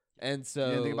 And so you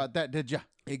didn't think about that, did ya?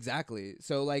 exactly.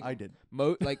 So like I did.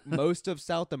 most of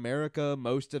South America,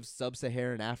 most of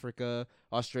sub-Saharan Africa,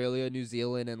 Australia, New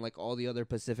Zealand, and like all the other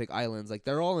Pacific islands, like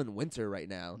they're all in winter right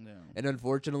now. No. And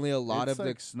unfortunately, a lot It's of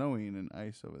like snowing and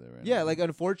ice over there right yeah, now. like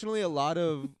unfortunately, a lot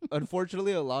of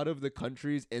the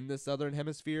countries in the southern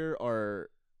hemisphere are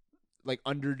like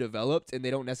underdeveloped, and they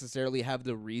don't necessarily have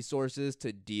the resources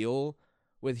to deal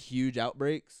with huge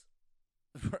outbreaks.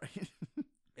 right.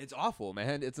 It's awful,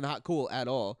 man. It's not cool at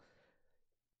all.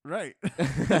 Right.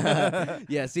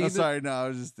 Yeah, see, I'm sorry, no, I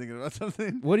was just thinking about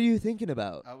something. what are you thinking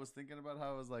about? I was thinking about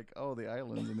how I was like, oh, the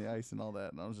islands and the ice and all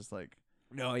that, and I was just like,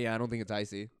 No, yeah, I don't think it's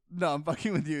icy. no, I'm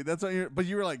fucking with you. That's what but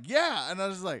you were like, yeah, and I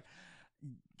was just like,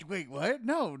 wait, what?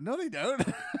 No, they don't.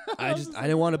 I was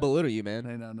didn't want to belittle you, man.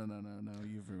 Hey, no,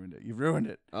 you've ruined it. You've ruined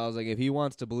it. I was like, if he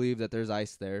wants to believe that there's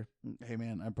ice there. Hey,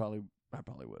 man, I probably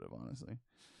would have, honestly.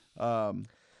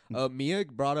 Mia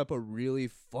brought up a really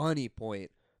funny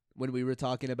point when we were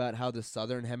talking about how the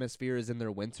southern hemisphere is in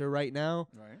their winter right now.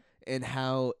 Right. And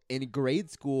how in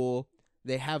grade school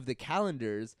they have the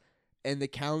calendars, and the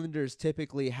calendars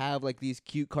typically have like these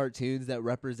cute cartoons that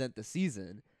represent the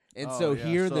season. And Oh, so yeah,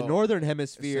 here in the so northern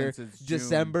hemisphere, since it's June-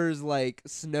 December's like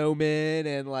snowmen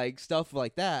and like stuff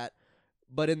like that.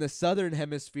 But in the southern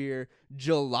hemisphere,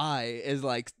 July is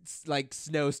like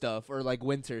snow stuff or like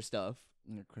winter stuff.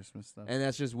 Yeah, Christmas stuff. And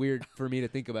that's just weird for me to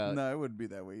think about. No, it wouldn't be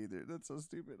that way either. That's so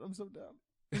stupid. I'm so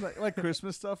dumb. Like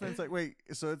Christmas stuff, and it's like, wait,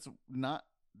 so it's not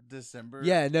December?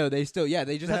 Yeah, no, they still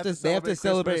they just have to celebrate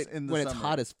celebrate Christmas in the when it's summer.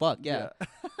 hot as fuck. Yeah.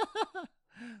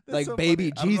 That's Like so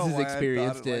baby funny. I don't know Jesus why I thought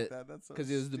experienced like it that. That's so because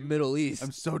it was the stupid. Middle East.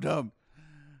 I'm so dumb.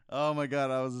 Oh my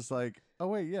god, I was just like, oh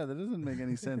wait, yeah, that doesn't make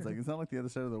any sense. Like it's not like the other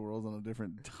side of the world's on a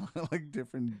different time, like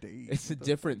different days. It's a What the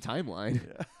different timeline.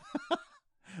 fuck? Yeah.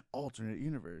 Alternate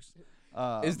universe.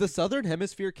 Is the southern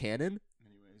hemisphere canon?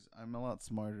 Anyways, I'm a lot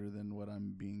smarter than what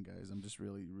I'm being, guys. I'm just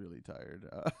really, really tired.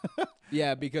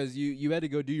 Yeah, because you had to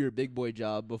go do your big boy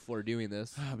job before doing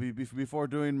this. Before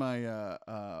doing my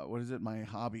what is it? My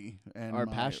hobby and Our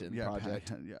my, passion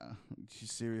project. Yeah,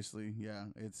 seriously, yeah.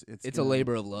 It's a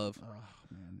labor of love. Oh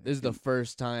man, This is the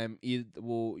first time. You've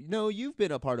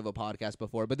been a part of a podcast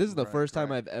before, but this is the first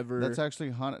time I've ever. That's actually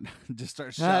haunted. Just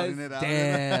start shouting it out.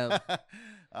 Damn.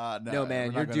 No,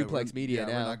 man, you're gonna, Duplex Media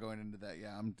now. We're not going into that.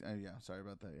 Yeah, I'm. Yeah, sorry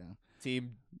about that. Yeah.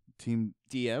 Team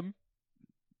DM.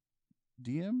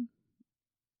 DM.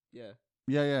 Yeah.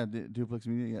 Yeah. Duplex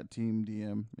Media. Yeah. Team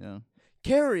DM. Yeah.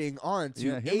 Carrying on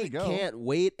to here we 8 go. Can't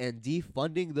Wait and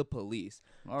defunding the police.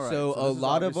 All right. So a this is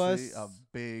lot of obviously us. a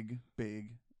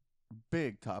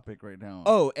big topic right now.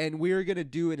 Oh, and we're gonna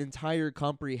do an entire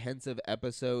comprehensive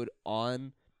episode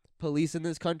on police in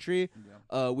this country.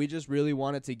 Yeah. We just really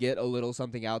wanted to get a little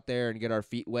something out there and get our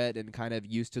feet wet and kind of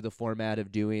used to the format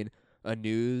of doing a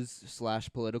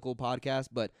news/political podcast.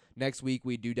 But next week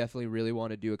we do definitely really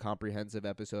want to do a comprehensive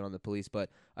episode on the police.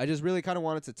 But I just really kind of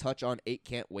wanted to touch on 8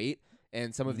 Can't Wait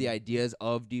and some of the ideas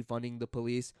of defunding the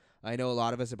police. I know a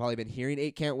lot of us have probably been hearing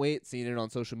 8 Can't Wait, seeing it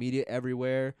on social media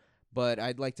everywhere, but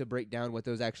I'd like to break down what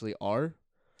those actually are.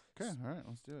 Okay, all right,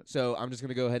 let's do it. So I'm just going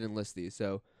to go ahead and list these.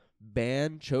 So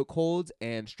ban chokeholds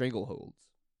and strangleholds.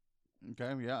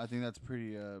 Okay, yeah, I think that's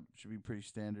pretty should be pretty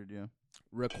standard, yeah.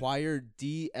 Require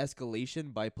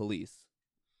de-escalation by police.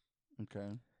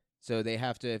 Okay. So they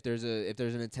have to, if there's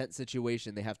an intense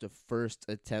situation, they have to first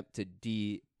attempt to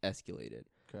de-escalate it.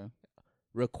 Okay.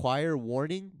 Require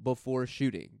warning before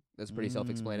shooting. That's pretty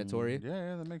self-explanatory.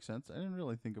 Yeah, that makes sense. I didn't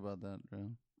really think about that. Yeah.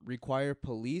 Require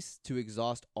police to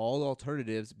exhaust all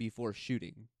alternatives before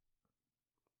shooting.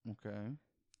 Okay.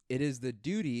 It is the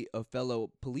duty of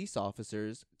fellow police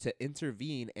officers to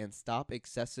intervene and stop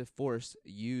excessive force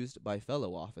used by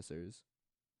fellow officers.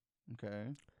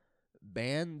 Okay.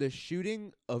 Ban the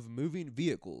shooting of moving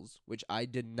vehicles, which I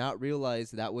did not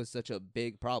realize that was such a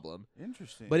big problem.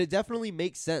 Interesting. But it definitely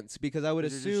makes sense because I would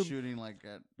assume just shooting like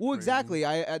at well, crazy. exactly.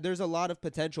 There's a lot of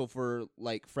potential for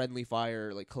like friendly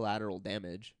fire, like collateral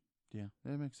damage. Yeah,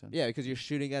 that makes sense. Yeah, because you're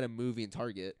shooting at a moving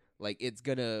target. Like it's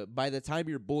gonna by the time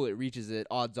your bullet reaches it,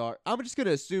 odds are I'm just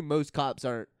gonna assume most cops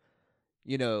aren't,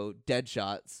 dead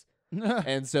shots.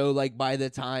 And so like by the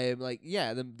time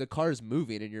the car's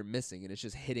moving and you're missing and it's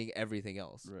just hitting everything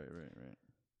else. Right.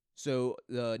 So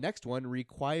the next one,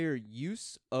 require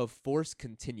use of force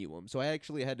continuum. So I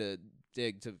actually had to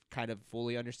dig to kind of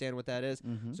fully understand what that is.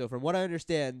 Mm-hmm. So from what I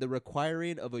understand, the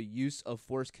requiring of a use of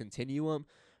force continuum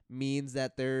means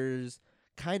that there's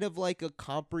kind of like a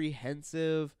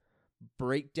comprehensive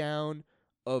breakdown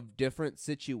of different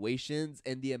situations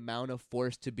and the amount of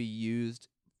force to be used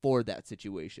for that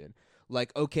situation.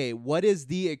 Like, okay, what is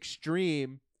the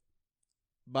extreme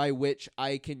by which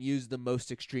I can use the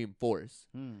most extreme force?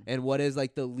 And what is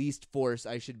like the least force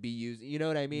I should be using? You know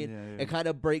what I mean? Yeah. It kind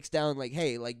of breaks down like,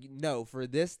 hey, like, no, for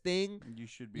this thing,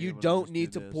 you able don't to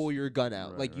need to do pull this. your gun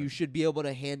out. Right, You right. should be able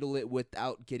to handle it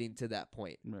without getting to that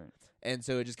point. Right. And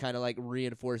so it just kind of like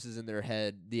reinforces in their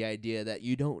head the idea that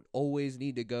you don't always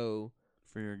need to go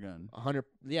For your gun. 100.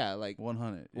 Yeah, like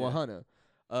 100. Yeah. 100.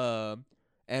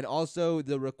 And also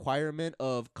the requirement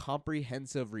of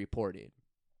comprehensive reporting.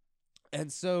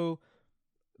 And so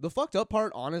the fucked up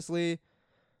part, honestly,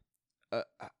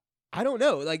 I don't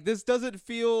know. Like, this doesn't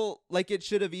feel like it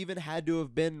should have even had to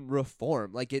have been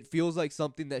reformed. Like, it feels like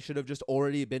something that should have just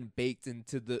already been baked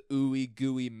into the ooey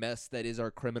gooey mess that is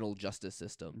our criminal justice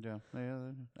system. Yeah.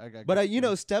 But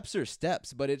steps are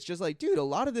steps. But it's just like, dude, a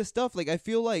lot of this stuff, like, I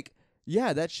feel like,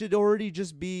 yeah, that should already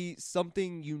just be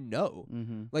something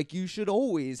Mm-hmm. Like, you should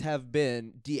always have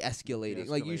been de-escalating.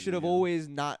 Like, you should have always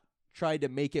not tried to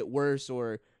make it worse,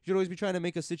 or you should always be trying to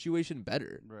make a situation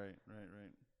better. Right.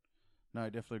 No, I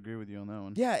definitely agree with you on that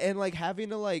one. Yeah, and like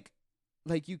having to like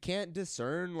you can't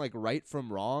discern like right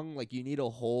from wrong. Like, you need a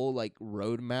whole like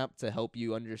roadmap to help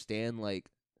you understand like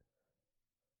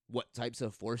what types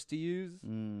of force to use.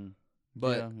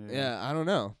 But yeah, I don't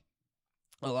know.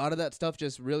 A lot of that stuff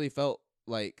just really felt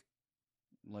like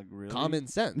really common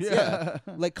sense. Yeah.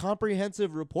 Like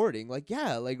comprehensive reporting. Like,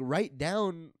 yeah, like write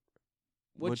down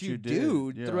what you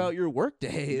do did, throughout your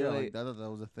workday. Yeah, like, that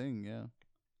was a thing. Yeah.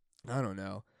 I don't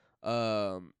know.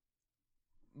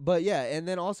 But yeah, and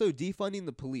then also defunding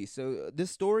the police. So this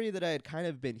story that I had kind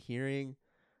of been hearing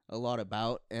a lot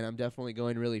about, and I'm definitely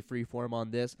going really freeform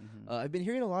on this. Mm-hmm. I've been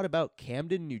hearing a lot about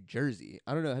Camden, New Jersey.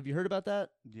 I don't know. Have you heard about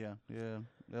that? Yeah.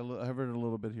 I've heard a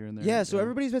little bit here and there. Yeah, so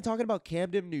everybody's been talking about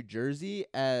Camden, New Jersey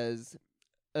as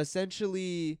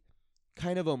essentially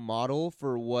kind of a model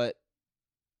for what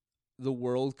the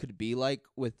world could be like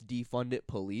with defunded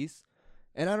police.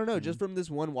 And I don't know, just Mhm. from this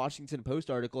one Washington Post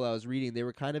article I was reading, they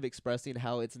were kind of expressing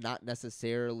how it's not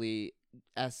necessarily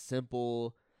as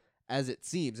simple as it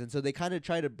seems. And so they kind of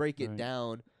try to break it Right.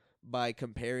 down by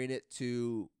comparing it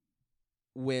to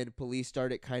when police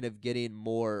started kind of getting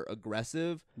more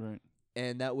aggressive. Right.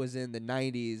 And that was in the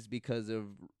 90s because of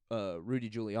Rudy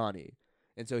Giuliani.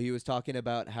 And so he was talking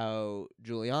about how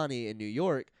Giuliani in New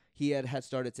York, he had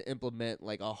started to implement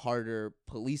like a harder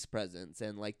police presence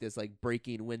and like this like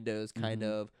breaking windows kind Mhm.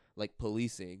 of like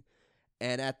policing.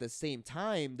 And at the same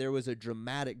time, there was a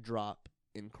dramatic drop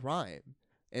in crime.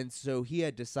 And so he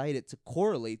had decided to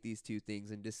correlate these two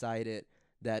things and decided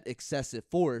that excessive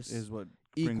force Is what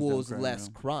brings down equals crime, less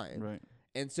yeah. crime. Right.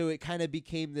 And so it kind of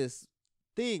became this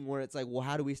thing where it's like, well,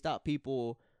 how do we stop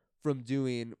people from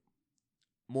doing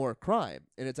more crime?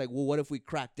 And it's like, well, what if we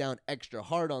crack down extra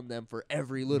hard on them for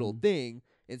every little Mhm. thing?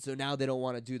 And so now they don't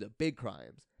want to do the big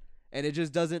crimes. And it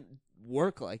just doesn't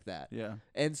work like that. Yeah.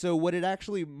 And so what it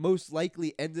actually most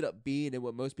likely ended up being, and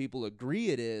what most people agree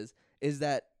it is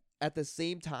that at the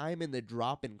same time in the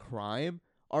drop in crime,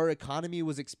 our economy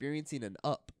was experiencing an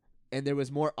up and there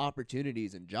was more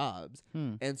opportunities and jobs.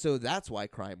 And so that's why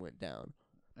crime went down.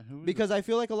 And who is Because I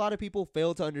feel like a lot of people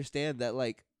fail to understand that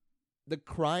like the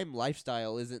crime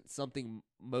lifestyle isn't something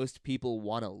most people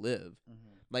want to live.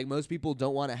 Like most people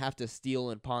don't want to have to steal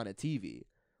and pawn a TV.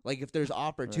 Like if there's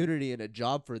opportunity and a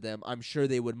job for them, I'm sure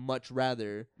they would much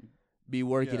rather be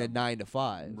working Yeah. a 9 to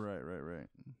 5. Right.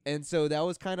 And so that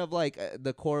was kind of like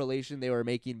the correlation they were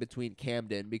making between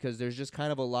Camden, because there's just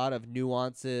kind of a lot of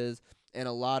nuances and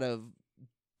a lot of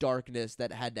darkness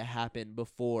that had to happen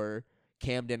before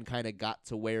Camden kind of got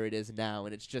to where it is now,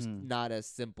 and it's just not as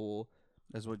simple.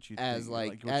 That's what you As, think, like,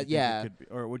 what you think yeah. it could be,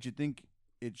 or what you think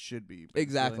it should be. But it's really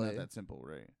Exactly. not that simple,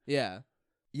 right? Yeah.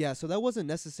 Yeah, so that wasn't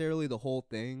necessarily the whole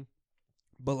thing.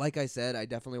 But like I said, I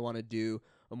definitely want to do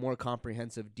a more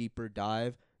comprehensive, deeper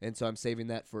dive. And so I'm saving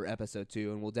that for episode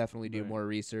 2, and we'll definitely do Right. more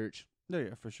research.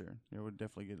 Yeah, for sure. Yeah, we'll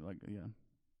definitely get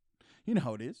you know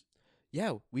how it is.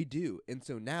 Yeah, we do. And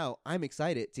so now I'm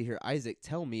excited to hear Isaac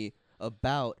tell me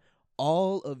about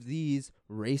all of these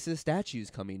racist statues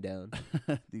coming down.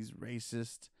 These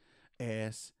racist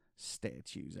ass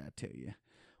statues, I tell you.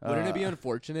 Wouldn't it be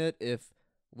unfortunate if,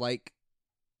 like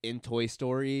in Toy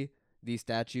Story, these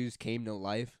statues came to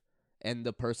life and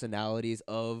the personalities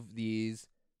of these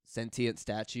sentient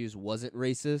statues wasn't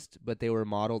racist, but they were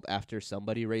modeled after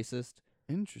somebody racist,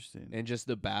 Interesting. and just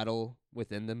the battle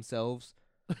within themselves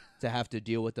to have to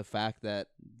deal with the fact that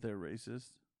They're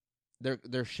racist.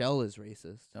 their shell is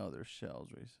racist. Oh, their shell's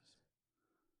racist.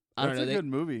 I don't That's know. a good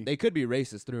movie. They could be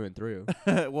racist through and through.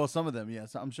 Well, some of them,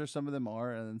 yes. I'm sure some of them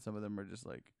are, and then some of them are just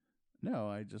like, no,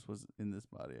 I just was in this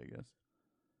body, I guess.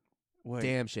 Wait.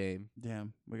 Damn shame.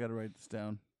 Damn, we got to write this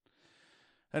down.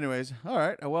 Anyways, all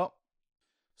right. Well,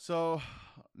 so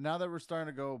now that we're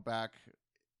starting to go back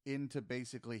into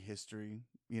basically history,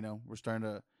 we're starting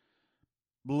to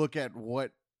look at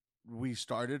what we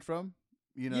started from.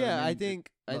 You know what Yeah, I I mean?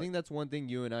 think like- that's one thing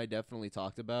you and I definitely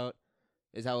talked about,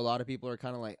 is how a lot of people are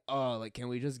kind of like, oh, like, can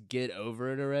we just get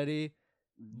over it already?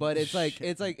 But it's like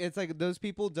Shit. those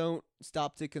people don't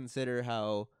stop to consider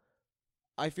how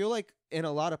I feel like in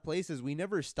a lot of places we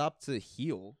never stop to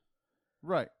heal.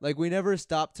 Right. Like we never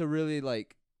stop to really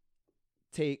like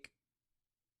take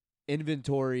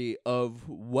inventory of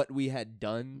what we had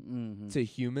done Mm-hmm. to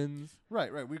humans.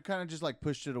 Right. We kind of just like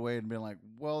pushed it away and been like,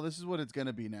 well, this is what it's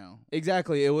gonna be now.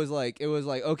 Exactly. It was like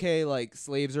okay, like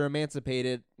slaves are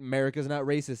emancipated, America's not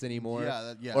racist anymore.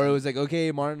 Yeah. Or it was like,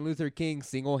 okay, Martin Luther King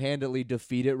single-handedly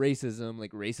defeated racism.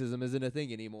 Like racism isn't a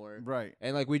thing anymore. right.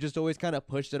 And like we just always kind of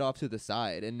pushed it off to the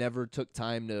side and never took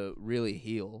time to really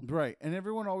heal. Right. And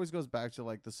everyone always goes back to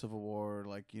like the Civil War,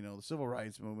 like, the Civil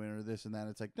Rights Movement or this and that.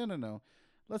 It's like, no.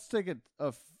 Let's take it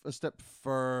a step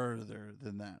further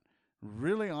than that.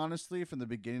 Really, honestly, from the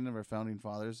beginning of our founding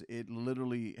fathers, it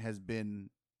literally has been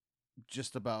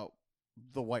just about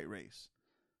the white race.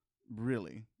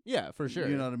 Really. Yeah, for sure.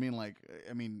 You know what I mean? Like,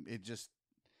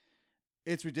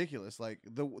 it's ridiculous. Like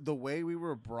the way we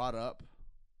were brought up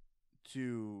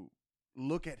to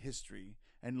look at history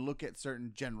and look at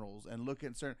certain generals and look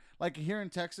at certain, like here in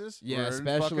Texas. Yeah, we're in fucking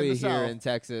especially the here South. in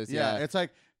Texas. Yeah, Yeah. it's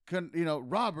like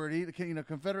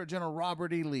Confederate General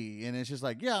Robert E. Lee, and it's just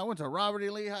like, yeah, I went to Robert E.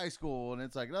 Lee High School, and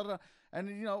it's like, da, da, da.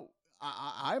 And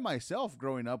I myself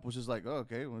growing up was just like, oh,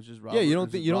 okay, well, it's just Robert. Yeah, you don't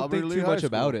it's think just you don't Robert E. think Lee too High much School.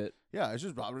 about it. Yeah, it's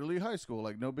just Robert E. Lee High School,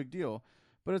 like no big deal.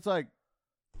 But it's like,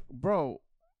 bro,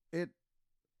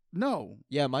 no.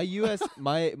 Yeah, my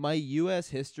US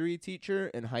history teacher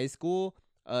in high school,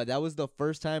 that was the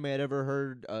first time I had ever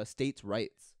heard states'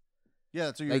 rights. Yeah,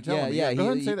 that's what you were Like, telling me. yeah, Go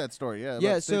ahead and he- say that story. Yeah,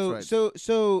 Yeah, about states' so rights. so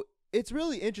so it's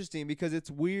really interesting because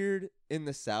it's weird in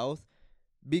the South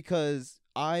because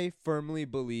I firmly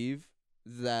believe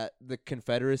that the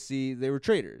Confederacy, they were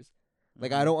traitors.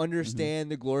 Like, I don't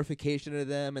understand the glorification of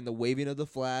them and the waving of the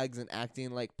flags and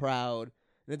acting like proud.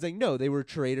 And it's like, no, they were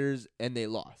traitors and they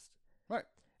lost. Right.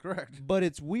 Correct. But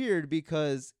it's weird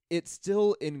because it's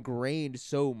still ingrained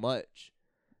so much.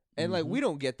 And like, we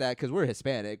don't get that because we're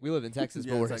Hispanic. We live in Texas,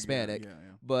 but we're Hispanic.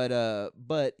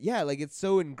 But yeah, like, it's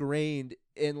so ingrained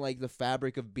in like the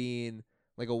fabric of being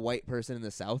like a white person in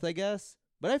the South, I guess.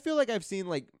 But I feel like I've seen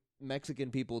like Mexican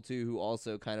people too who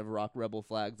also kind of rock rebel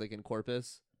flags, like in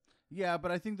Corpus. Yeah,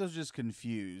 but I think those just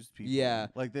confused people. Yeah.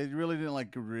 Like, they really didn't,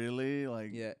 like, really,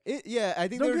 like... Yeah, I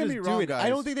think Don't they were get just me wrong, doing it. I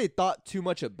don't guys. think they thought too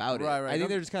much about it. Right. I think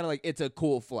they're just kind of like, it's a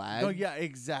cool flag. No, yeah,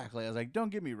 exactly. I was like, don't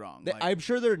get me wrong. Like, I'm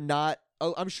sure they're not...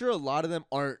 I'm sure a lot of them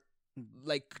aren't,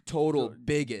 like, total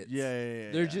bigots.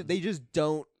 Yeah. They're just, they just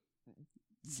don't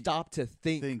stop to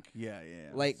think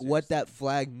like, what that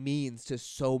flag means to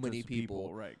so many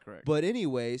people. Right, correct. But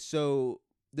anyway, so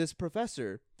this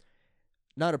professor...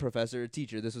 Not a professor, a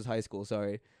teacher. This was high school,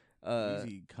 sorry.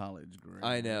 Easy college grade.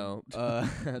 I know.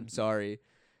 I'm sorry.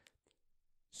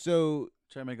 So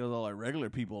try to make all our regular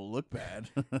people look bad.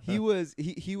 he was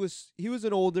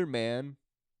an older man.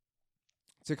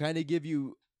 To kind of give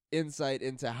you insight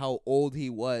into how old he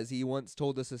was, he once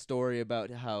told us a story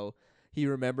about how he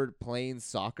remembered playing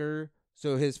soccer.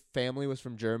 So his family was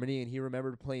from Germany, and he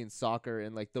remembered playing soccer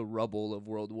in like the rubble of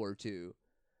World War II.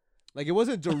 Like, it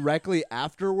wasn't directly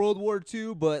after World War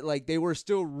II, but, like, they were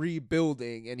still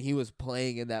rebuilding, and he was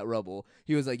playing in that rubble.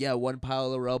 He was like, yeah, one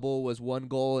pile of rubble was one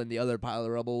goal, and the other pile of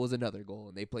rubble was another goal,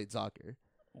 and they played soccer.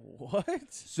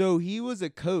 What? So he was a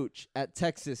coach at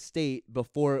Texas State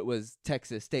before it was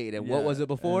Texas State. And what was it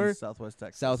before? Southwest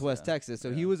Texas. Southwest Texas.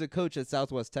 So he was a coach at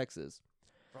Southwest Texas.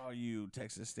 For all you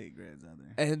Texas State grads out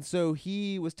there. And so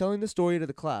he was telling the story to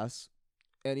the class,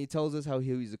 and he tells us how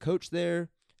he was a coach there.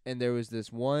 And there was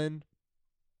this one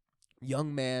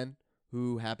young man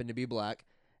who happened to be black,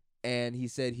 and he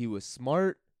said he was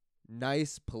smart,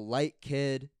 nice, polite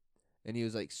kid, and he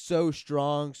was like so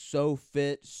strong, so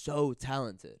fit, so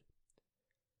talented.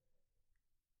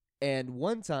 And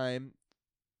one time,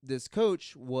 this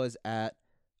coach was at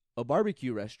a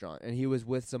barbecue restaurant, and he was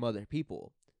with some other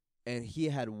people, and he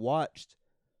had watched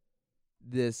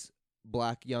this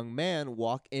black young man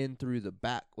walk in through the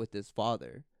back with his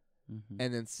father.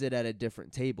 And then sit at a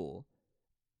different table.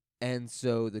 And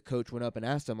so the coach went up and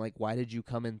asked him, like, why did you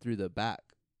come in through the back?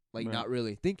 Like, not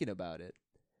really thinking about it.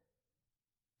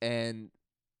 And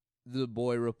the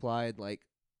boy replied, like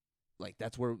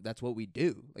that's what we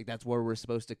do. Like, that's where we're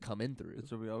supposed to come in through.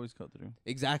 That's what we always go through.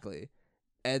 Exactly.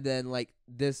 And then, like,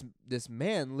 this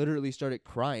man literally started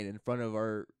crying in front of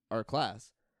our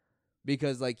class.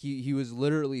 Because, like, he was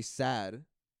literally sad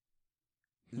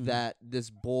that this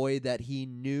boy that he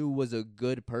knew was a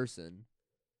good person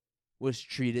was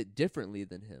treated differently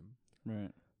than him.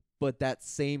 Right. But that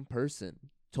same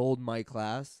person told my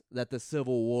class that the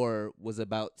Civil War was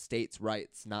about states'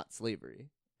 rights, not slavery.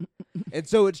 And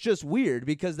so it's just weird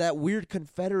because that weird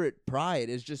Confederate pride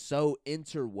is just so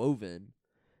interwoven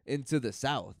into the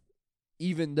South.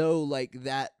 Even though, like,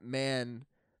 that man,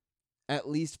 at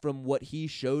least from what he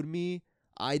showed me,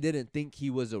 I didn't think he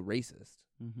was a racist.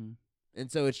 And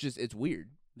so it's weird.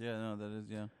 Yeah, no, that is,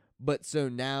 yeah. But so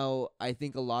now I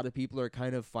think a lot of people are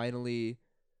kind of finally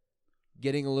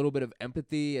getting a little bit of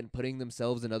empathy and putting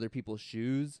themselves in other people's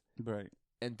shoes. Right.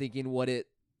 And thinking what it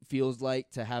feels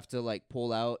like to have to, like,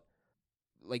 pull out.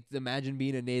 Like, imagine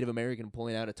being a Native American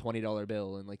pulling out a $20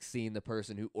 bill and, like, seeing the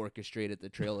person who orchestrated the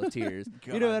Trail of Tears.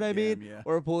 You know what I mean? Yeah.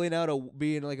 Or pulling out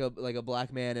being like a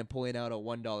black man and pulling out a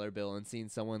 $1 bill and seeing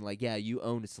someone like, yeah, you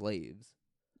owned slaves.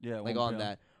 Yeah. Like, on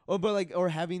that. Oh, but like, or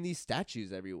having these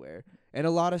statues everywhere. And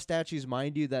a lot of statues,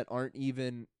 mind you, that aren't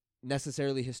even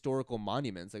necessarily historical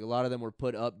monuments. Like, a lot of them were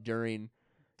put up during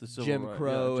Jim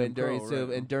Crow and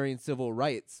during civil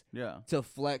rights. Yeah. To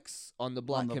flex on the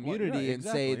black community and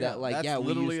say that, like, that's yeah,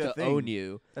 we used to own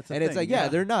you. And it's like, yeah,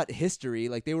 they're not history.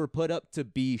 Like, they were put up to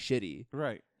be shitty.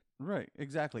 Right. Right.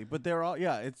 Exactly. But they're all,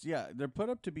 they're put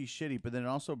up to be shitty, but then it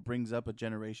also brings up a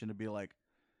generation to be like,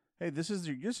 hey, this is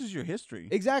your history.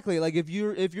 Exactly. Like, if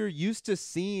you're used to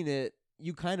seeing it,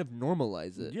 you kind of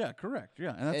normalize it. Yeah, correct.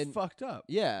 Yeah, and that's fucked up.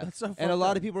 Yeah. That's so fucked and a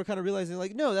lot up. of people are kind of realizing,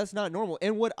 like, no, that's not normal.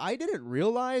 And what I didn't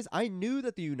realize, I knew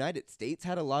that the United States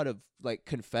had a lot of, like,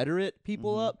 Confederate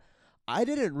people up. I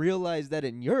didn't realize that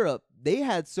in Europe they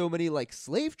had so many, like,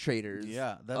 slave traders.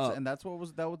 Yeah, that's what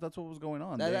was going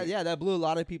on. That blew a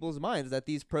lot of people's minds, that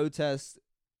these protests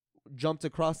jumped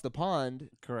across the pond.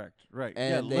 Correct. Right. And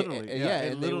yeah, they- literally. yeah,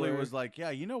 it and they literally were- was like, yeah,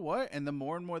 you know what? And the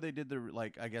more and more they did their,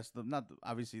 like, I guess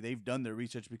obviously they've done their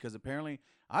research, because apparently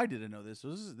I didn't know this. So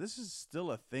this is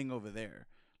still a thing over there.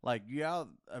 Like, yeah,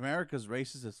 America's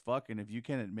racist as fuck, and if you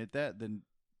can't admit that, then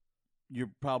you're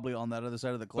probably on that other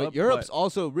side of the club. But Europe's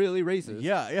also really racist.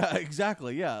 yeah,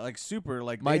 exactly. Yeah, like super.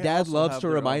 Like My they dad also loves have to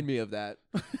their remind own- me of that.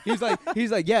 He's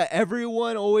like, yeah,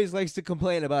 everyone always likes to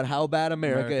complain about how bad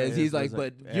America is. He's like,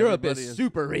 but Europe everybody is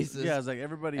super racist. Yeah, it's like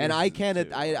everybody. And is I can't.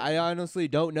 too. I honestly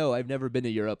don't know. I've never been to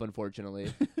Europe,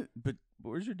 unfortunately. But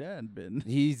where's your dad been?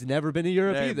 He's never been to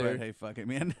Europe hey, either. But, hey, fuck it,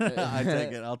 man. I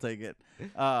take it. I'll take it.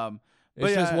 But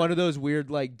It's just yeah, one of those weird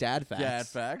like dad facts. dad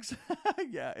facts.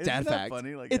 yeah, isn't Dad that fact.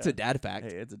 funny? Like, It's yeah. a dad fact.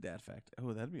 Hey, it's a dad fact.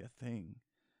 Oh, that'd be a thing.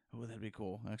 Oh, that'd be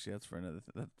cool. Actually, that's for another.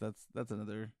 That's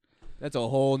another. That's a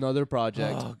whole nother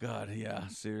project. Oh God, yeah.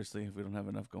 Seriously, if we don't have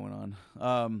enough going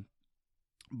on.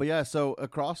 But yeah, so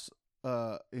across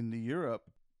in the Europe,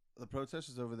 the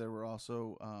protesters over there were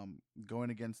also going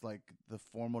against like the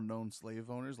formal known slave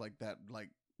owners, like that, like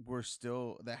were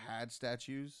still that had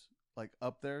statues like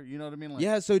up there. You know what I mean? Like,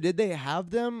 Yeah. So did they have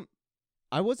them?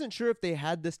 I wasn't sure if they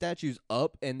had the statues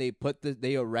up and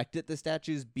they erected the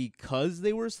statues because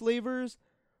they were slavers,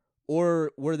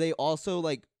 or were they also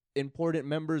like important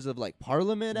members of like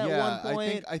parliament at one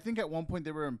point? I think at one point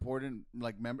they were important,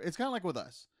 like member. It's kind of like with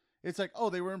us. It's like, oh,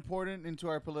 they were important into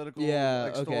our political Yeah,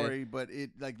 like, okay. story, but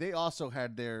it like they also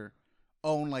had their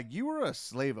own, like, you were a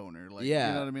slave owner, like, Yeah.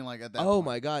 you know what I mean, like at that. Oh point.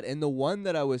 my god! And the one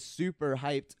that I was super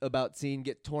hyped about seeing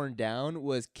get torn down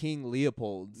was King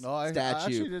Leopold's No, I statue.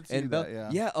 actually did see and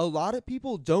that, yeah. a lot of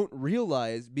people don't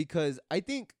realize, because I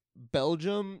think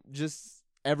Belgium just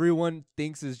everyone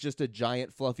thinks is just a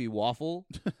giant fluffy waffle.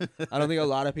 I don't think a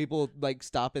lot of people like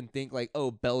stop and think like, oh,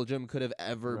 Belgium could have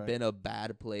ever Right. been a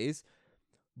bad place.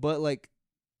 But like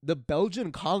the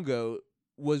Belgian Congo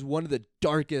was one of the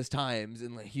darkest times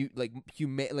in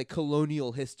like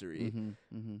colonial history.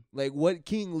 Mm-hmm. Like what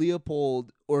King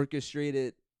Leopold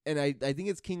orchestrated, and I think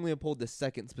it's King Leopold II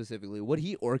specifically, what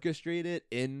he orchestrated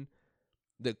in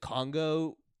the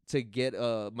Congo to get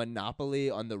a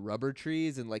monopoly on the rubber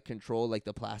trees and like control like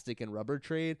the plastic and rubber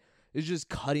trade is just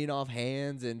cutting off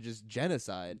hands and just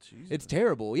genocide. It's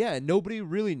terrible. Yeah, and nobody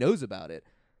really knows about it.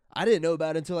 I didn't know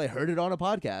about it until I heard it on a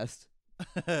podcast.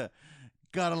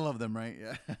 Gotta love them, right?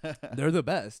 Yeah. They're the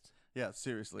best. Yeah,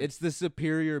 seriously. It's the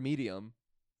superior medium.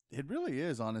 It really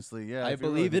is, honestly. Yeah. I if you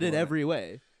really believe it think in about every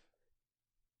way.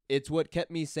 It's what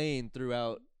kept me sane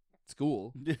throughout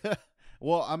school. Yeah.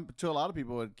 Well, to a lot of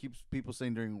people, it keeps people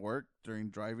saying during work, during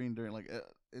driving, during like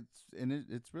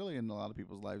it's really in a lot of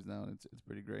people's lives now, and it's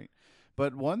pretty great.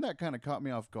 But one that kind of caught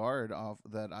me off guard,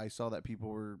 that I saw that people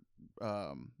were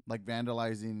like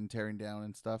vandalizing and tearing down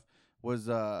and stuff, was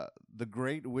the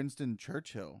great Winston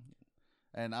Churchill.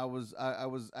 And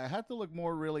I had to look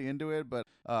more really into it, but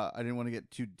I didn't want to get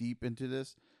too deep into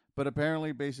this. But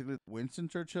apparently, basically, Winston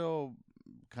Churchill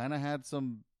kind of had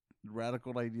some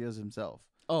radical ideas himself.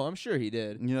 Oh, I'm sure he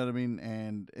did. You know what I mean?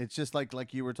 And it's just like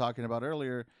you were talking about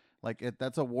earlier. Like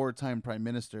that's a wartime prime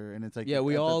minister, and it's like, Yeah,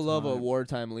 we at the all love a time-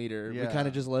 wartime leader. We Yeah. kind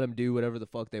of just let them do whatever the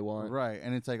fuck they want. right?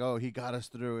 And it's like, oh, he got us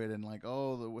through it, and like,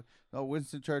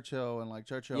 Winston Churchill and like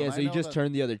Churchill. Yeah, And so I you know just that-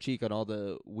 turn the other cheek on all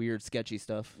the weird, sketchy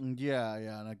stuff. Yeah,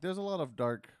 and like there's a lot of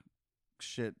dark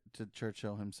shit to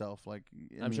Churchill himself. Like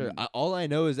I'm sure. All I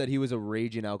know is that he was a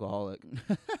raging alcoholic.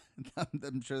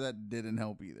 I'm sure that didn't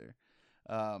help either.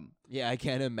 Yeah, I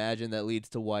can't imagine that leads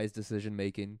to wise decision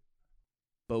making.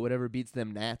 But whatever beats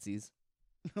them Nazis.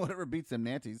 Whatever beats them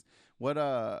Nazis.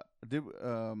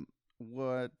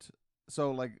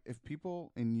 So like if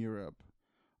people in Europe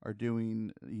are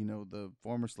doing, the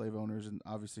former slave owners, and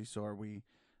obviously so are we,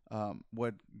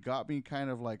 what got me kind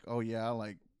of like, oh yeah,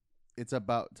 like it's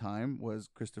about time, was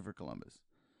Christopher Columbus.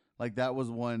 Like that was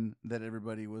one that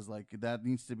everybody was like, that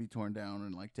needs to be torn down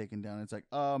and like taken down. It's like,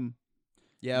 Yeah,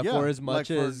 Yeah, for as like much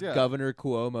for- as yeah. Governor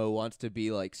Cuomo wants to be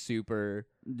like super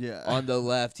yeah. on the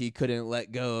left, he couldn't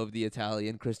let go of the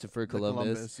Italian Christopher The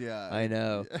Columbus. yeah. I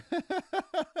know.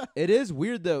 It is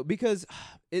weird though, because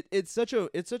it's such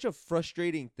a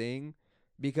frustrating thing,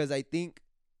 because I think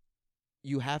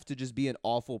you have to just be an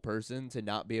awful person to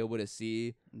not be able to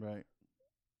see Right.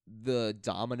 the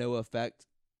domino effect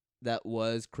that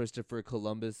was Christopher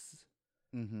Columbus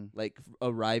Mm-hmm. like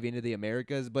arriving to the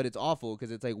Americas. But it's awful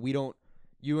because it's like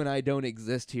you and I don't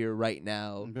exist here right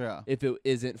now Yeah. if it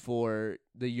isn't for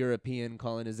the European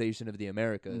colonization of the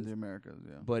Americas. The Americas,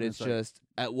 yeah. But And it's like- just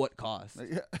at what cost?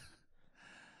 yeah.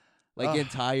 Like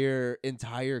Ugh.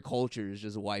 entire cultures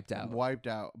just wiped out. Wiped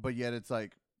out. But yet it's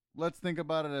like, let's think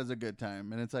about it as a good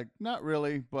time. And it's like, not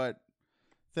really, but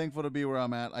thankful to be where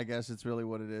I'm at. I guess it's really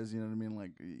what it is. You know what I mean?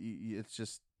 Like it's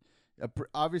just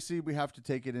obviously we have to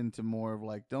take it into more of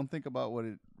like, don't think about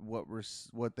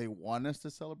what they want us to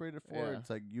celebrate it for. Yeah. It's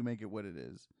like you make it what it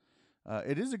is.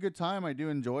 It is a good time. I do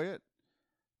enjoy it,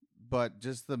 but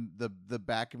just the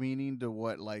back meaning to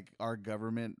what like our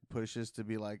government pushes to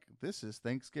be like, this is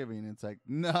Thanksgiving. It's like,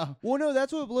 no. Well, no,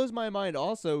 that's what blows my mind.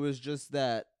 Also, is just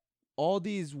that all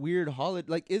these weird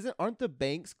aren't the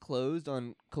banks closed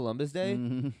on Columbus Day?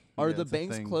 Mhm. Are Yeah, the it's a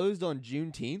banks thing. closed on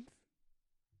Juneteenth?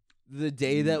 The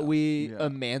day that we Yeah.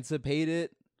 emancipate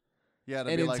it Yeah, to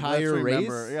an be like, entire let's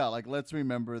remember, race? Yeah, like let's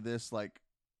remember this like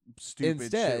stupid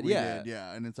Instead, shit we yeah. did.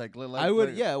 Yeah, and it's like I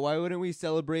would, yeah. Why wouldn't we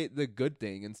celebrate the good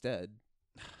thing instead?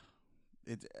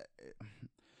 It's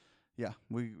yeah,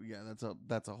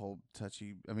 that's a whole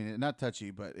touchy. I mean, not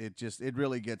touchy, but it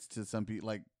really gets to some people.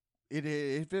 Like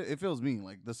it feels me.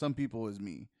 Like the some people is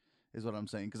me, is what I'm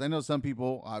saying. Because I know some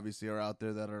people obviously are out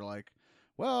there that are like,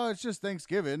 well, it's just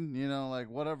Thanksgiving, you know, like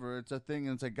whatever, it's a thing.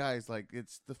 And it's like, guys, like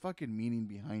it's the fucking meaning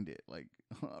behind it. Like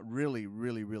really,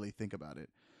 really, really think about it.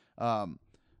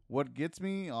 What gets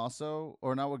me also,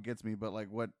 or not what gets me, but like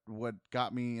what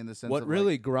got me in the sense What of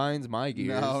really like, grinds my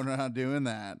gears? no, not doing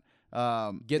that.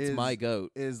 Gets is, my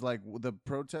goat. is like the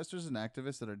protesters and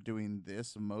activists that are doing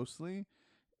this mostly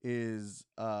is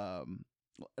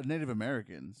Native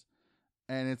Americans,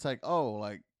 and it's like, oh,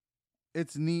 like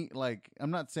it's neat. Like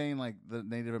I'm not saying like the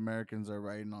Native Americans are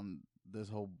writing on this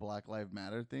whole Black Lives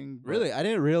Matter thing. But Really, I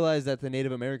didn't realize that the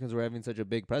Native Americans were having such a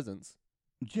big presence.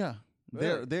 yeah,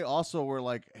 Really? they also were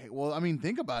like, hey, well, I mean,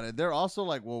 think about it. They're also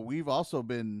like, well, we've also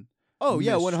been. Oh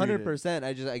yeah, Mistreated.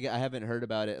 100%. I haven't heard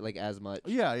about it like as much.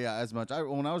 Yeah, as much.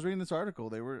 When I was reading this article,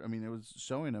 they were. I mean, it was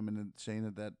showing them and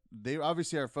saying that they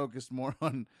obviously are focused more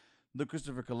on the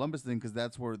Christopher Columbus thing because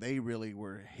that's where they really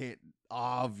were hit.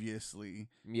 Obviously,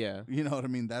 Yeah. you know what I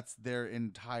mean. That's their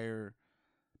entire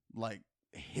like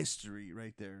history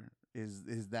right there. Is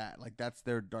that like that's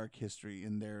their dark history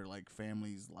in their like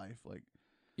family's life? Like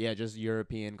Yeah, just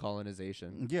European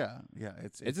colonization. yeah,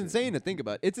 It's insane to think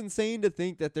about. It's insane to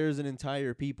think that there's an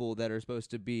entire people that are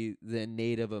supposed to be the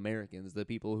Native Americans, the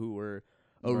people who were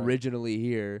Right. originally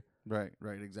here. Right,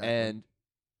 exactly. And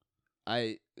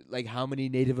I like how many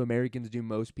Native Americans do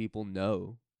most people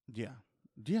know?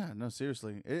 Yeah, no,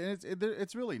 seriously,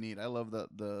 it's really neat. I love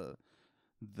the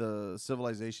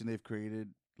civilization they've created,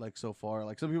 like so far.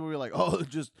 Like some people be like, oh,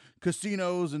 just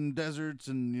casinos and deserts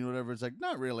and you know whatever. It's like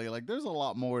not really. Like there's a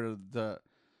lot more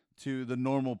to the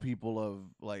normal people of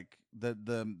like the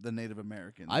Native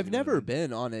Americans. I've you know what I never mean?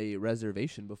 been on a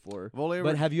reservation before. Well, they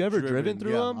But were have you ever driven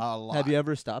through yeah, them? a lot. Have you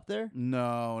ever stopped there?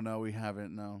 No, we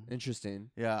haven't. No. Interesting.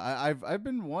 Yeah, I've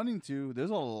been wanting to. There's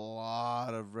a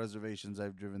lot of reservations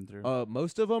I've driven through.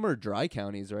 Most of them are dry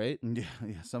counties, right?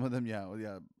 Yeah, some of them, yeah.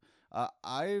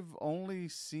 I've only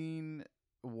seen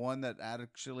one that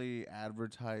actually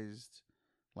advertised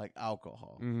like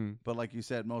alcohol, Mm-hmm. but like you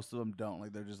said, most of them don't.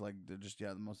 Like they're just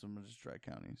most of them are just dry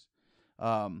counties.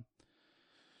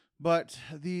 But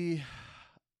the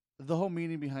whole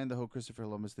meaning behind the whole Christopher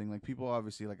Columbus thing, like people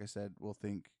obviously, like I said, will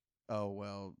think, oh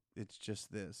well, it's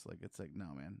just this. Like it's like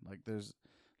no, man. Like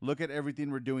look at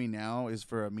everything we're doing now is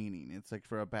for a meaning. It's like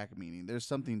for a back meaning. There's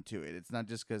something to it. It's not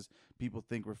just because people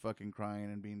think we're fucking crying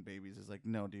and being babies. It's like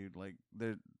no, dude. Like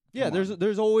Yeah, come on.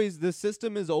 there's always the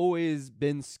system has always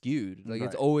been skewed. Like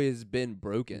it's Right. always been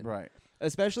broken. right.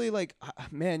 Especially like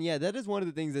man, yeah, that is one of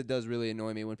the things that does really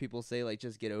annoy me when people say like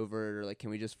just get over it or like can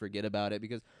we just forget about it,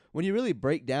 because when you really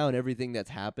break down everything that's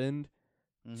happened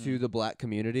to the black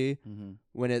community, Mm-hmm.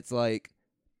 when it's like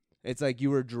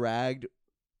you were dragged,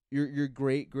 your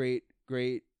great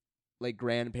like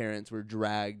grandparents were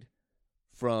dragged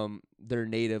from their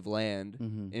native land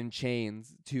Mm-hmm. in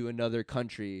chains to another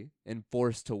country and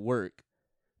forced to work,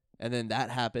 and then that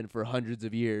happened for hundreds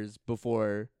of years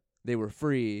before they were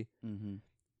free. Mm-hmm.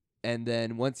 And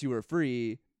then once you were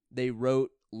free, they wrote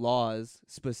laws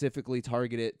specifically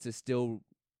targeted to still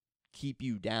keep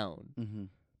you down. Mm-hmm.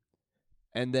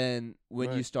 And then when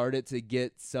you Right. started to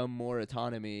get some more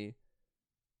autonomy,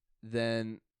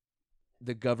 then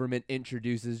the government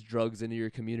introduces drugs into your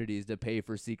communities to pay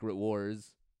for secret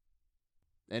wars.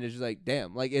 And it's just like,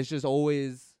 damn, like it's just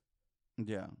always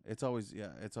Yeah, it's always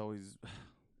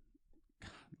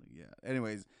yeah.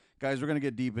 Anyways, guys, we're gonna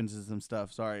get deep into some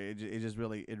stuff. Sorry, it just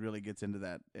really gets into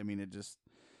that. I mean,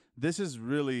 this is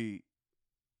really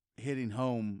hitting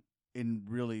home in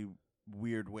really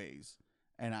weird ways,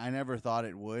 and I never thought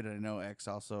it would. I know X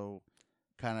also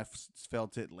kind of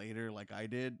felt it later, like I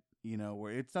did. You know,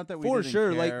 where it's not that we For didn't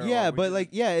sure, like care yeah, or we but didn't- like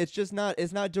yeah,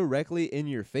 it's not directly in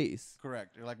your face.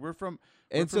 correct. Like we're from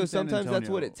And so San sometimes that's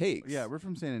what Antonio. it takes. Yeah, we're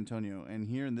from San Antonio, and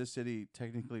here in this city,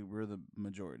 technically, we're the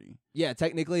majority. Yeah,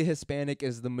 technically Hispanic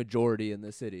is the majority in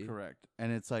the city. Correct.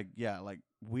 And it's like, yeah, like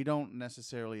we don't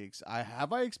necessarily. I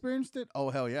experienced it.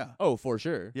 Oh hell yeah, Oh, for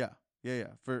sure. yeah,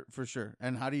 for sure.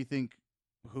 And how do you think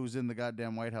who's in the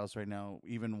goddamn White House right now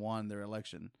even won their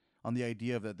election on the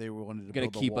idea of that they were wanted to Gonna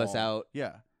build a keep us wall? out.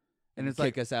 Yeah, and it's kick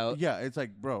like, us out. yeah, it's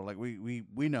like, bro, like we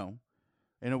know.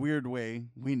 In a weird way,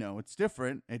 we know it's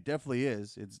different. It definitely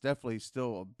is. It's definitely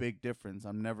still a big difference.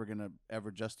 I'm never gonna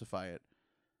ever justify it,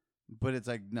 but it's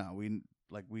like no,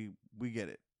 we get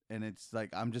it, and it's like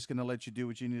I'm just gonna let you do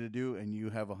what you need to do, and you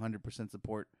have 100%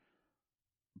 support.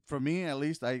 For me, at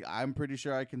least, I'm pretty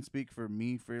sure I can speak for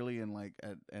me freely, and like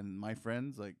and my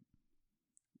friends, like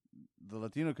the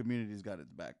Latino community's got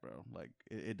its back, bro. Like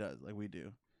it does, like we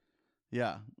do,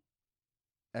 yeah.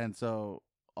 And so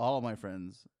all of my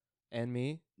friends. And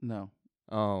me? No.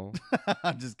 Oh.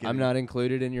 I'm just kidding. I'm not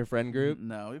included in your friend group?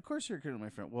 No, of course you're included in my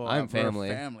friend. Well, I'm we're family.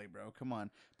 Family, bro. Come on.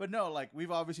 But no, like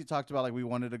we've obviously talked about like we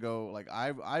wanted to go. Like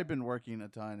I've been working a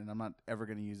ton, and I'm not ever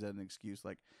going to use that as an excuse.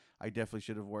 Like I definitely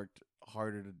should have worked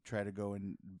harder to try to go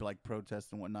and like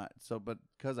protest and whatnot. So, but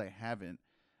because I haven't,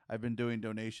 I've been doing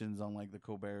donations on like the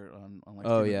Colbert on like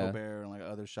Oh, Stephen yeah. Colbert and like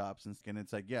other shops and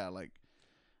it's like yeah, like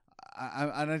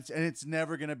and it's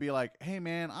never gonna be like, hey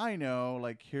man, I know,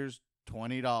 like here's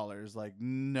 $20. Like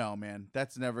no man,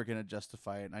 that's never gonna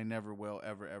justify it. I never will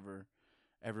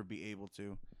ever be able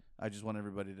to. I just want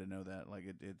everybody to know that like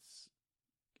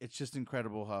it's just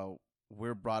incredible how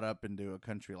we're brought up into a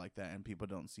country like that and people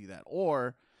don't see that,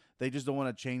 or they just don't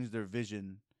want to change their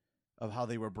vision of how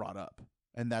they were brought up.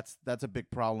 And that's a big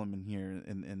problem in here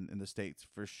in the States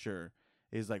for sure.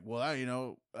 Is like, well,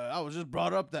 I was just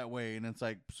brought up that way, and it's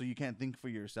like, so you can't think for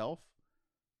yourself,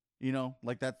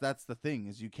 like that's the thing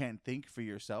is you can't think for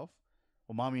yourself.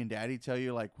 Well, mommy and daddy tell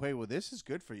you like, hey, well, this is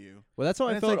good for you. Well, that's how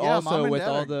And I it's felt like, yeah, also mom and with dad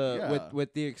all are- the yeah.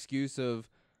 with the excuse of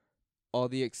all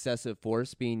the excessive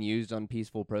force being used on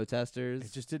peaceful protesters.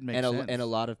 It just didn't make and sense. and a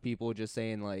lot of people just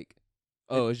saying like,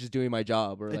 "Oh, it's just doing my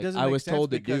job," or It like, doesn't "I make was sense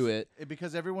told to do because- it."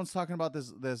 because everyone's talking about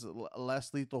this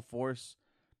less lethal force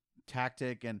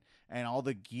tactic and all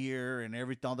the gear and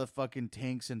everything, all the fucking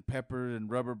tanks and pepper and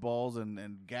rubber balls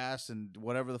and gas and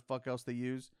whatever the fuck else they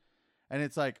use. And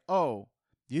it's like, oh,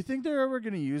 do you think they're ever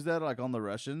going to use that like on the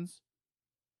Russians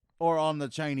or on the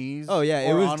Chinese? Oh yeah,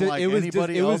 it or was on, de- like, it was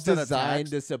anybody it was else that designed attacks?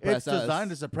 to suppress It's us. designed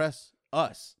to suppress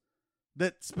us.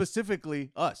 That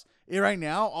specifically us. Right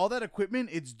now, all that equipment,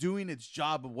 it's doing its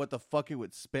job of what the fuck it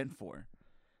was spent for.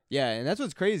 Yeah, and that's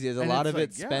what's crazy is a And lot it's of like,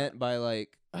 it's yeah. spent by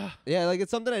like, yeah, like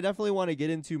it's something I definitely want to get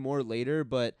into more later.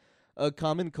 But a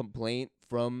common complaint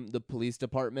from the police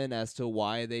department as to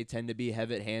why they tend to be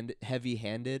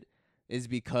heavy-handed is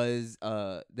because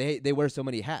they wear so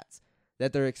many hats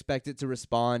that they're expected to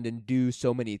respond and do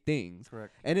so many things.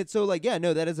 Correct. And it's so like, yeah,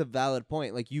 no, that is a valid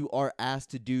point. Like you are asked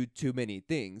to do too many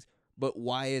things, but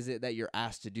why is it that you're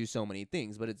asked to do so many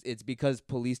things? But it's because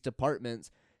police departments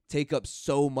take up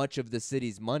so much of the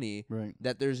city's money Right.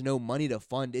 that there's no money to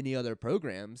fund any other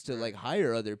programs to like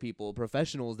hire other people,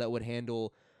 professionals that would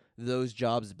handle those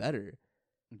jobs better.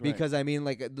 Because I mean,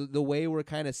 like the way we're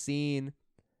kind of seen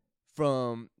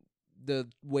from the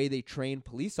way they train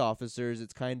police officers,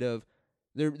 it's kind of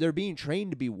they're being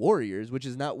trained to be warriors, which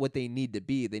is not what they need to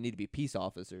be. They need to be peace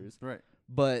officers. Right.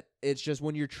 But it's just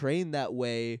when you're trained that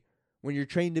way, when you're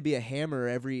trained to be a hammer,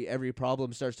 every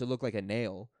problem starts to look like a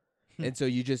nail. And so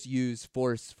you just use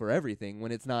force for everything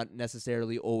when it's not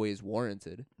necessarily always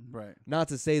warranted. Right. Not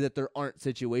to say that there aren't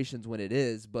situations when it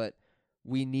is, but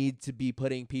we need to be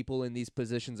putting people in these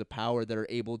positions of power that are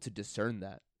able to discern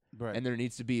that. Right. And there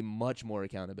needs to be much more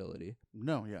accountability.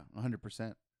 No, yeah,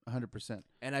 100%. 100%.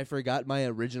 And I forgot my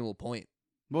original point.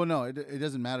 Well, no, it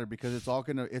doesn't matter because it's all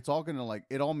gonna like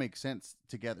it all makes sense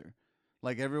together.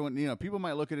 Like everyone, people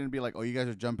might look at it and be like, "Oh, you guys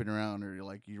are jumping around," or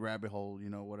like you rabbit hole,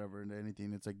 whatever, into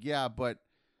anything. It's like, yeah, but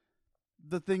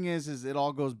the thing is it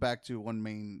all goes back to one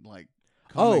main like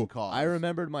common cause. I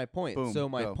remembered my point. Boom, So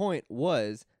my go. point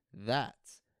was that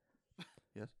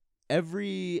Yes.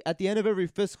 at the end of every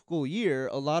fiscal year,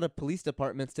 a lot of police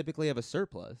departments typically have a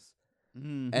surplus.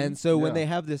 Mhm. And so when Yeah. they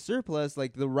have this surplus,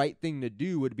 like the right thing to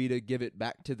do would be to give it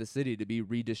back to the city to be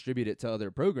redistributed to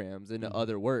other programs and to Mhm.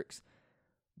 other works.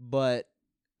 But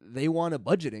they want a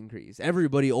budget increase.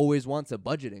 Everybody always wants a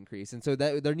budget increase. And so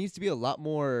that there needs to be a lot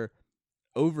more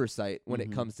oversight when Mhm.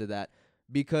 it comes to that.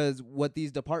 Because what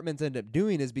these departments end up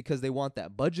doing is because they want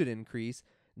that budget increase,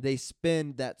 they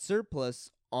spend that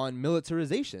surplus on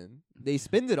militarization. They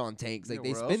spend it on tanks. Like,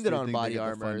 they where else spend do it you on think they body get the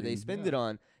armor. They funding? spend Yeah. it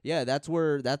on that's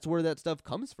where that stuff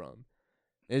comes from.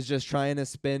 Is just trying to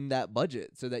spend that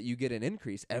budget so that you get an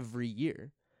increase every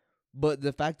year. But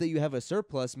the fact that you have a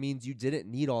surplus means you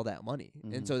didn't need all that money.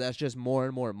 And Mhm. so that's just more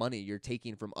and more money you're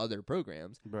taking from other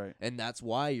programs. Right. And that's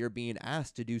why you're being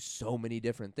asked to do so many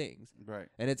different things. Right.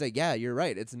 And it's like, yeah, you're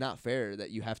right. It's not fair that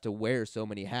you have to wear so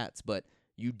many hats, but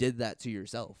you did that to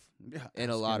yourself. Yeah. In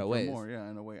a asking lot of for ways. More, yeah,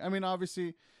 in a way. I mean,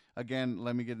 obviously, again,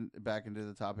 let me get back into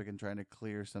the topic and trying to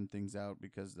clear some things out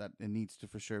because that it needs to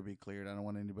for sure be cleared. I don't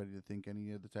want anybody to think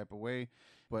any other type of way,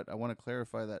 but I want to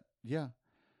clarify that, yeah,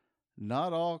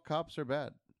 not all cops are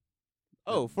bad.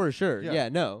 Oh, for sure. Yeah. Yeah,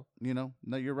 no. You know,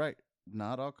 no, you're right.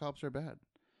 Not all cops are bad.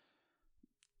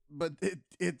 But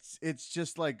it's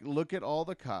just like, look at all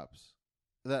the cops.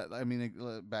 That, I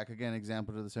mean, back again,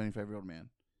 example to the 75-year-old man.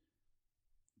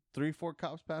 3-4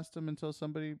 cops passed him until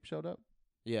somebody showed up.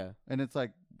 Yeah. And it's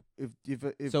like, if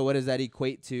So what does that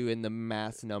equate to in the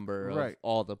mass number of Right.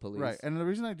 all the police? right. And the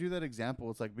reason I do that example,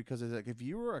 it's like, because it's like, if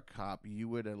you were a cop, you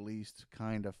would at least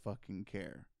kind of fucking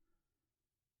care.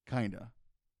 Kind of.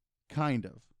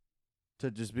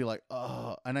 To just be like,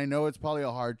 oh, and I know it's probably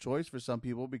a hard choice for some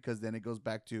people because then it goes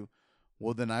back to,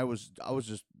 well, then I was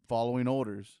just following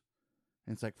orders.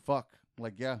 And it's like, fuck.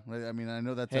 Like, yeah. I mean, I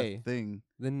know that's a Hey. thing.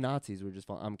 The Nazis were just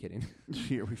I'm kidding.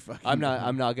 Here we fucking I'm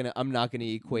not gonna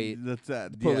equate that's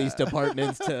that. police yeah.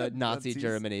 departments to Nazi Nazis.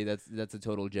 Germany. That's a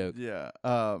total joke. Yeah.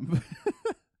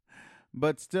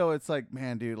 But still, it's like,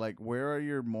 man, dude, like, where are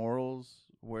your morals?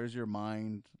 Where's your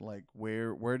mind? Like,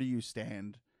 where do you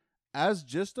stand as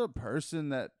just a person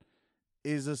that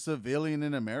is a civilian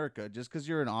in America? Just because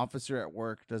you're an officer at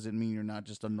work doesn't mean you're not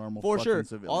just a normal For fucking sure.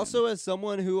 civilian. Also, as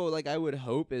someone who, like, I would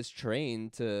hope is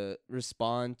trained to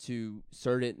respond to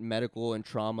certain medical and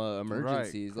trauma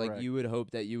emergencies, like, correct. you would hope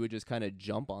that you would just kind of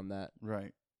jump on that.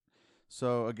 Right.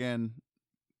 So again,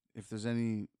 if there's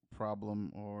any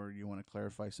problem or you want to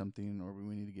clarify something or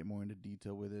we need to get more into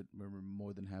detail with it, we're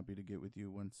more than happy to get with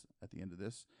you once at the end of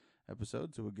this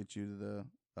episode. So we'll get you to the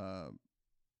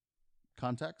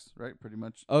contacts, right? Pretty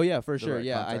much. Oh, yeah, for The sure. right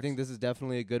Yeah, I context. think this is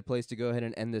definitely a good place to go ahead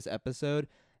and end this episode.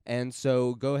 And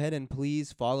so go ahead and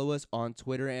please follow us on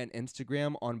Twitter and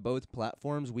Instagram. On both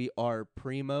platforms, we are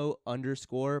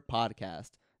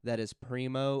Primo_podcast. That is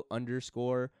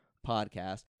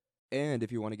Primo_podcast. And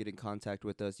if you want to get in contact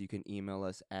with us, you can email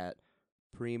us at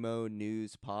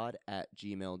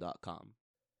primonewspod@gmail.com.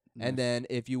 And then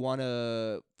if you want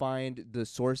to find the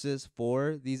sources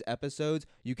for these episodes,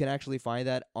 you can actually find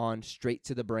that on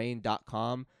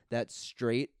straighttothebrain.com. That's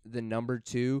straight, the number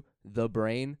 2,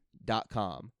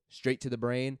 thebrain.com.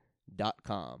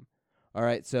 Straighttothebrain.com. All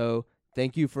right, so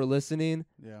thank you for listening.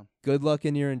 Yeah. Good luck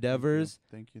in your endeavors.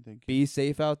 Thank you. Be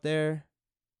safe out there.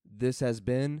 This has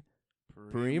been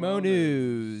Primo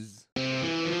News.